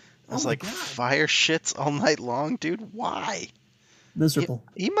 habanero. I Oh was my like, god, fire shits all night long, dude? Why? He, miserable.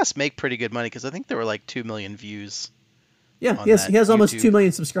 he must make pretty good money because I think there were like 2 million views Yeah, on that he has almost YouTube. 2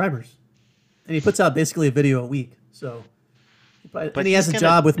 million subscribers, and he puts out basically a video a week. So, But and he he's has a gonna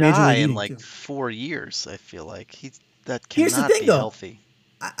job with Major die League in Eating like too. 4 years. I feel like that Here's the cannot thing, be though. healthy.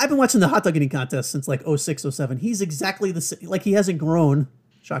 I've been watching the hot dog eating contest since like '06, '07. He's exactly the same. Like he hasn't grown,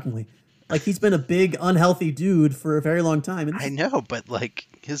 shockingly. Like he's been a big unhealthy dude for a very long time. And I know, but like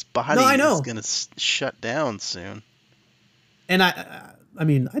his no, body I is know. gonna shut down soon. And I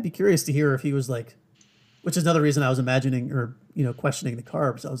mean, I'd be curious to hear if he was like, which is another reason I was imagining or questioning the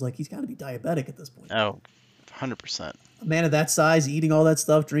carbs. I was like, he's got to be diabetic at this point. Oh, 100%. A man of that size, eating all that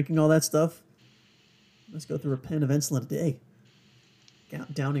stuff, drinking all that stuff. Let's go through a pen of insulin a day,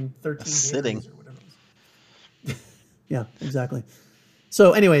 downing 13 Sitting. Gatorades or whatever it was. Yeah, exactly.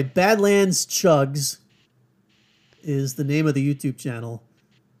 So anyway, Badlands Chugs is the name of the YouTube channel.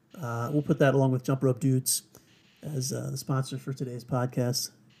 We'll put that along with Jump Rope Dudes as the sponsor for today's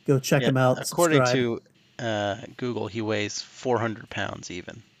podcast. Go check Yeah, him out. according Subscribe. to Google, he weighs 400 pounds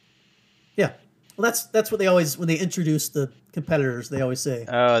even. Yeah. Well, that's what they always when they introduce the competitors. They always say,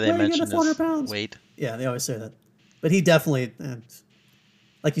 Oh, they "Weighing in mentioned at 400 his pounds." weight. Yeah, they always say that. But he definitely,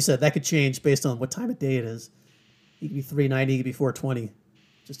 like you said, that could change based on what time of day it is. He could be 390, he could be 420.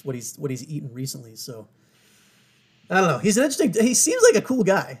 Just what he's eaten recently. So I don't know. He's an interesting. He seems like a cool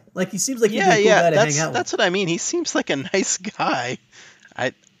guy. Like he seems like he'd be Yeah, a cool yeah, guy to hang that's out with. that's what I mean. He seems like a nice guy.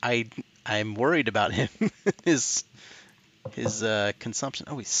 I I I'm worried about him. his consumption.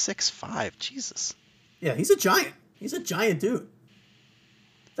 Oh, he's 6'5". Jesus. Yeah, he's a giant. He's a giant dude.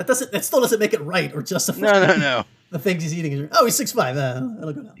 That still doesn't make it right or justify No. the things he's eating. Oh, he's 6'5".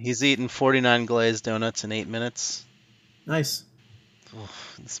 That'll go down. He's eaten 49 glazed donuts in 8 minutes. Nice.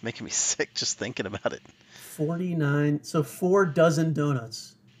 It's making me sick just thinking about it. 49. So 4 dozen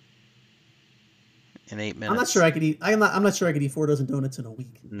donuts. In 8 minutes. I'm not sure I could eat. I'm not sure I could eat 4 dozen donuts in a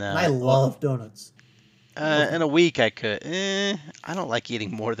week. No, And I love donuts. in a week I could. I don't like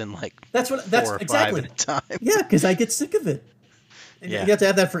eating more than like That's 4 or 5 exactly. at a time. Yeah, because I get sick of it. And Yeah. you have to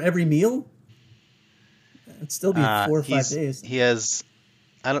have that for every meal. It'd still be 4 or 5 days. He has.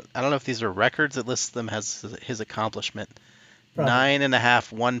 I don't know if these are records. It lists them as his accomplishment. Probably.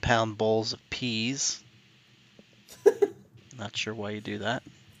 9.5 1-pound bowls of peas. Not sure why you do that.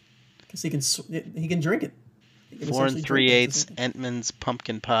 Because he can drink it. He can 4 essentially drink it. 3/8 Entman's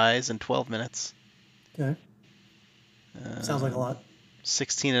pumpkin pies in 12 minutes. Okay. Sounds like a lot.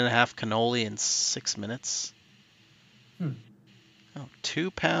 16.5 cannoli in 6 minutes. Oh, 2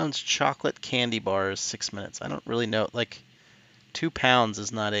 pounds chocolate candy bars, 6 minutes. I don't really know. Like, 2 pounds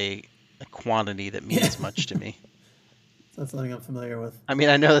is not a quantity that means much to me. That's something I'm familiar with. I mean,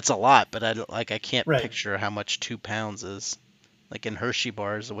 I know that's a lot, but I can't Right. picture how much 2 pounds is. Like in Hershey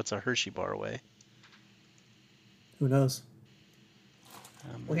bars, what's a Hershey bar weigh? Who knows?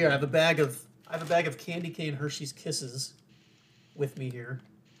 Well, here I have a bag of candy cane Hershey's Kisses with me here,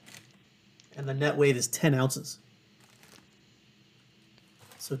 and the net weight is 10 ounces.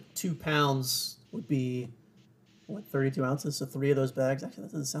 So 2 pounds would be what 32 ounces. So 3 of those bags. Actually,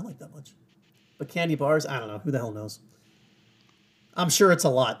 that doesn't sound like that much. But candy bars, I don't know. Who the hell knows? I'm sure it's a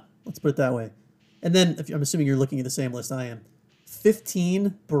lot. Let's put it that way. And then, I'm assuming you're looking at the same list I am.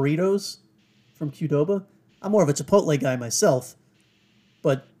 15 burritos from Qdoba. I'm more of a Chipotle guy myself,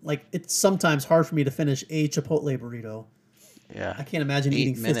 but like it's sometimes hard for me to finish a Chipotle burrito. Yeah. I can't imagine 8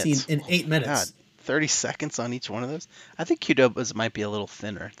 eating 15 minutes. in 8 minutes. God, 30 seconds on each one of those? I think Qdoba's might be a little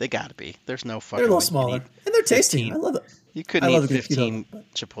thinner. They gotta be. There's no fucking They're a little way you could smaller, eat and they're tasty. 15. I love it. You couldn't I love eat a good 15 Qdoba,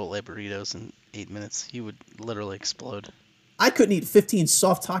 but Chipotle burritos in 8 minutes. You would literally explode. I couldn't eat 15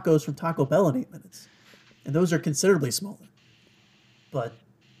 soft tacos from Taco Bell in 8 minutes, and those are considerably smaller. But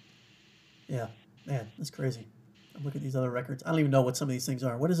yeah, man, that's crazy. I'm looking at these other records. I don't even know what some of these things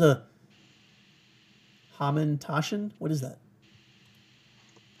are. What is a Hamantaschen? What is that?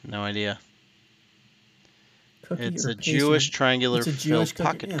 No idea. Cookie It's or a pastry? Jewish triangular It's a filled Jewish cookie,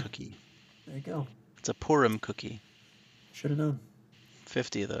 pocket yeah. cookie. There you go. It's a Purim cookie. Should have known.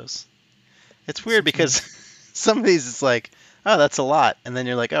 50 of those. It's weird because some of these it's like, oh, that's a lot. And then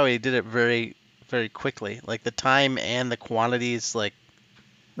you're like, oh, he did it very, very quickly. Like the time and the quantities,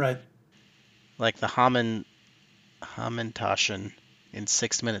 Right. like the Hamantaschen in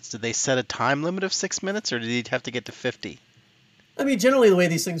 6 minutes. Did they set a time limit of 6 minutes, or did he have to get to 50? I mean, generally the way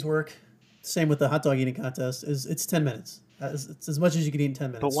these things work, same with the hot dog eating contest, is it's 10 minutes. It's as much as you can eat in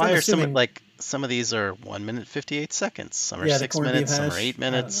 10 But minutes. So why I'm are assuming, some of these are 1 minute 58 seconds? Some are yeah, the six corned beef minutes. Some are hash. eight I don't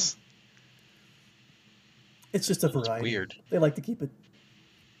know. minutes. It's just a It's variety. weird. They like to keep it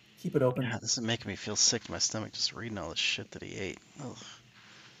open. God, this is making me feel sick to my stomach just reading all this shit that he ate. Ugh.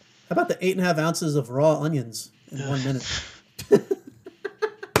 How about the 8.5 ounces of raw onions in 1 minute?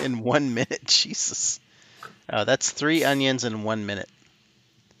 In 1 minute, Jesus. Oh, that's 3 onions in 1 minute.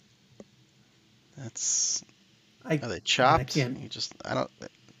 That's I, Are they I mean, I chopped? can't. You just I don't.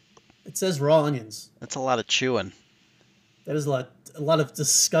 It says raw onions. That's a lot of chewing. That is a lot of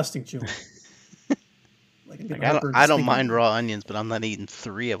disgusting chewing. Like I'm Like getting heartburn I just don't thinking mind about it. raw onions, but I'm not eating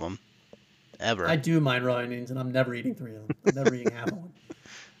 3 of them I ever. do mind raw onions, and I'm never eating 3 of them. I'm never eating half of one.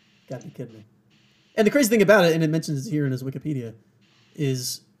 Gotta be kidding me. And the crazy thing about it, and it mentions it here in his Wikipedia,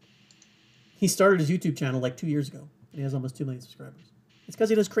 is he started his YouTube channel like 2 years ago, and he has almost 2 million subscribers. It's because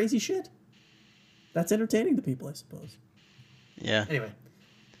he does crazy shit. That's entertaining to people, I suppose. Yeah. Anyway,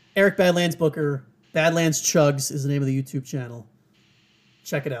 Eric Badlands Booker, Badlands Chugs is the name of the YouTube channel.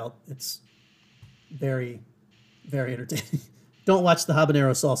 Check it out. It's very, very entertaining. Don't watch the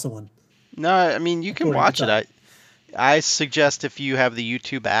habanero salsa one. No, I mean you can According to watch it. Todd. I suggest if you have the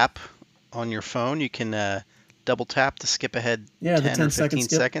YouTube app on your phone, you can double tap to skip ahead Yeah, the 10 or 10-second 15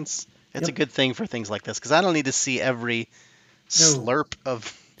 skip. seconds. It's a Yep. good thing for things like this because I don't need to see every No. slurp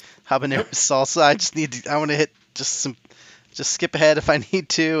of habanero Nope. salsa. I want to hit just skip ahead if I need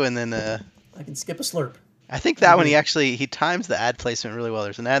to, and then I can skip a slurp. I think I that one agree. he times the ad placement really well.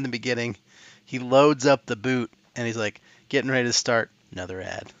 There's an ad in the beginning. He loads up the boot and he's like getting ready to start another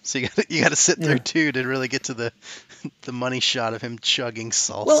ad. So you got to sit through Yeah. two to really get to the the money shot of him chugging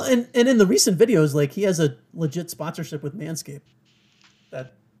Well, salsa. and in the recent videos, like he has a legit sponsorship with Manscaped,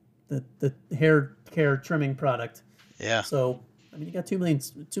 that the hair care trimming product. Yeah. So I mean, you got 2 million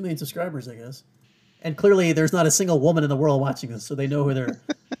subscribers, I guess, and clearly there's not a single woman in the world watching this, so they know who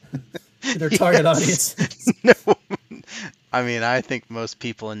their target audience is. No. I mean, I think most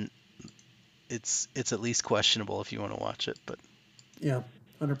people it's at least questionable if you want to watch it, but Yeah,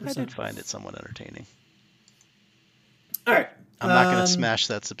 I 100%. did find it somewhat entertaining. All right. I'm not going to smash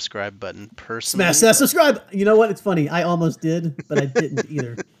that subscribe button personally. Smash that subscribe. You know what? It's funny. I almost did, but I didn't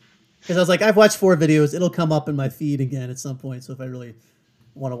either. Because I was like, I've watched 4 videos. It'll come up in my feed again at some point. So if I really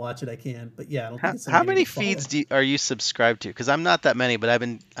want to watch it, I can. But yeah, I don't think it's How something you many need to follow. feeds are you subscribed to? Because I'm not that many, but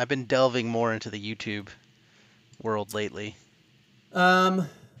I've been delving more into the YouTube world lately.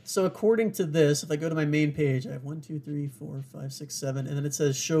 So according to this, if I go to my main page, I have 1, 2, 3, 4, 5, 6, 7, and then it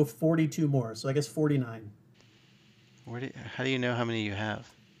says show 42 more. So I guess 49. How do you know how many you have?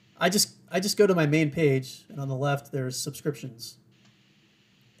 I just go to my main page, and on the left there's subscriptions,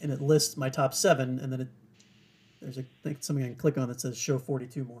 and it lists my top 7, and then there's something I can click on that says show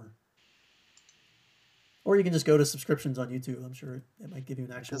 42 more. Or you can just go to subscriptions on YouTube. I'm sure it might give you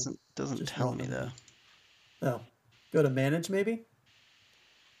an actual. Doesn't tell me though. Oh, go to manage maybe.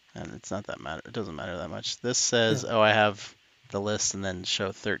 And it's not that matter. It doesn't matter that much. This says, Yeah. oh, I have the list and then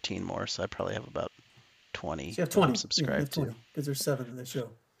show 13 more, so I probably have about 20. So you have that 20. I'm subscribed to. Because there's 7 that they show.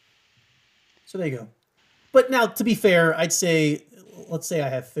 So there you go. But now, to be fair, I'd say, let's say I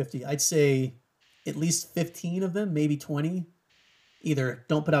have 50. I'd say at least 15 of them, maybe 20, either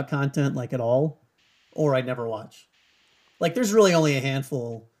don't put out content like at all, or I never watch. Like there's really only a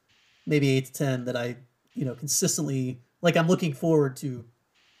handful, maybe 8 to 10 that I, consistently, like I'm looking forward to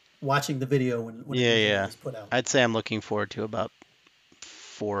watching the video when Yeah. is put out. I'd say I'm looking forward to about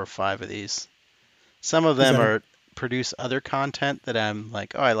 4 or 5 of these. Some of 'Cause them I don't- are produce other content that I'm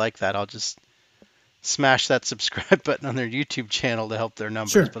like, oh, I like that. I'll just smash that subscribe button on their YouTube channel to help their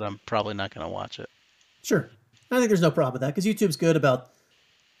numbers, Sure. but I'm probably not going to watch it. Sure. I think there's no problem with that because YouTube's good about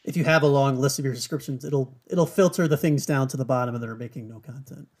if you have a long list of your subscriptions, it'll filter the things down to the bottom that are making no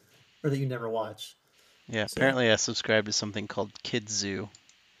content or that you never watch. Yeah, So- apparently I subscribe to something called Kids Zoo.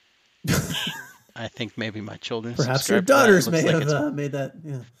 I think maybe my children Perhaps your subscribe to that. It daughters looks may like it's have made that.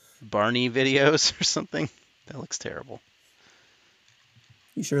 Yeah. Barney videos or something. That looks terrible.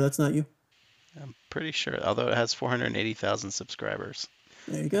 You sure that's not you? I'm pretty sure, although it has 480,000 subscribers.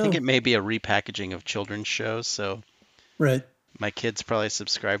 There you I go. think it may be a repackaging of children's shows, so Right. my kids probably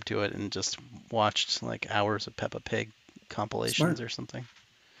subscribed to it and just watched like hours of Peppa Pig compilations Smart. or something.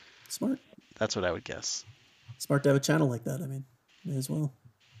 Smart. That's what I would guess. Smart to have a channel like that. I mean, may as well.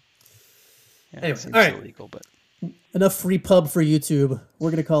 Yeah, Anyway, it seems all right. illegal, but Enough free pub for YouTube. We're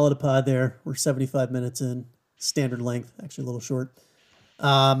going to call it a pod there. We're 75 minutes in. Standard length, actually a little short.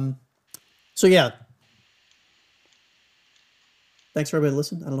 So yeah. thanks for everybody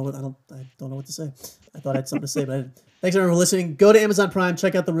listening. I don't know what to say. I thought I had something to say, but I didn't. Thanks everyone for listening. Go to Amazon Prime.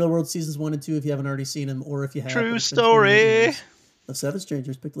 Check out the Real World seasons 1 and 2 if you haven't already seen them, or if you have. True story. Of Seven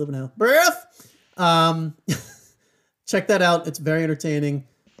Strangers. Pick to Live in Hell. Breath. Check that out. It's very entertaining.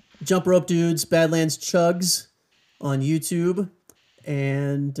 Jump Rope Dudes, Badlands Chugs on YouTube.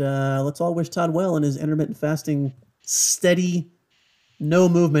 And let's all wish Todd well in his intermittent fasting, steady, no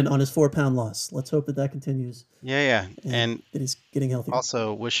movement on his 4-pound loss. Let's hope that continues. Yeah. And that he's getting healthy.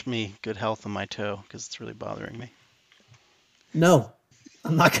 Also, wish me good health on my toe because it's really bothering me. No,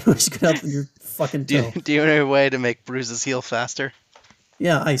 I'm not going to wish good health on your fucking toe. Do you know a way to make bruises heal faster?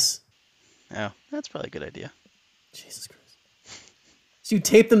 Yeah, ice. Oh, that's probably a good idea. Jesus Christ. So you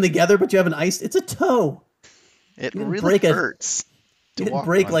tape them together, but you have an ice? It's a toe. It really hurts. You didn't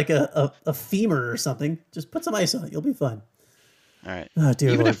break like a femur or something. Just put some ice on it. You'll be fine. All right. Oh,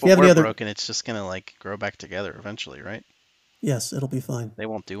 dear Even Lord. if it were broken, it's just going to like grow back together eventually, right? Yes, it'll be fine. They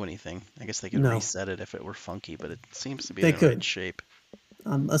won't do anything. I guess they could reset it if it were funky, but it seems to be in the right shape.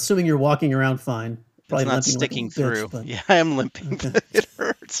 I'm assuming you're walking around fine. Probably it's not sticking like through. Bitch, yeah, I am limping, okay. But it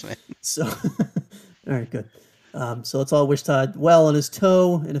hurts, man. So, all right, good. So let's all wish Todd well on his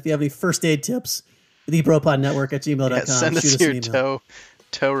toe. And if you have any first aid tips, thebropodnetwork@gmail.com. Yeah, send us your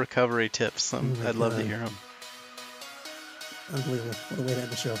toe recovery tips. I'd love to hear them. Unbelievable. What a way to end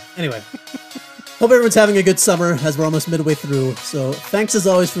the show. Anyway, hope everyone's having a good summer as we're almost midway through. So thanks as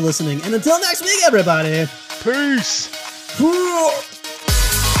always for listening. And until next week, everybody. Peace.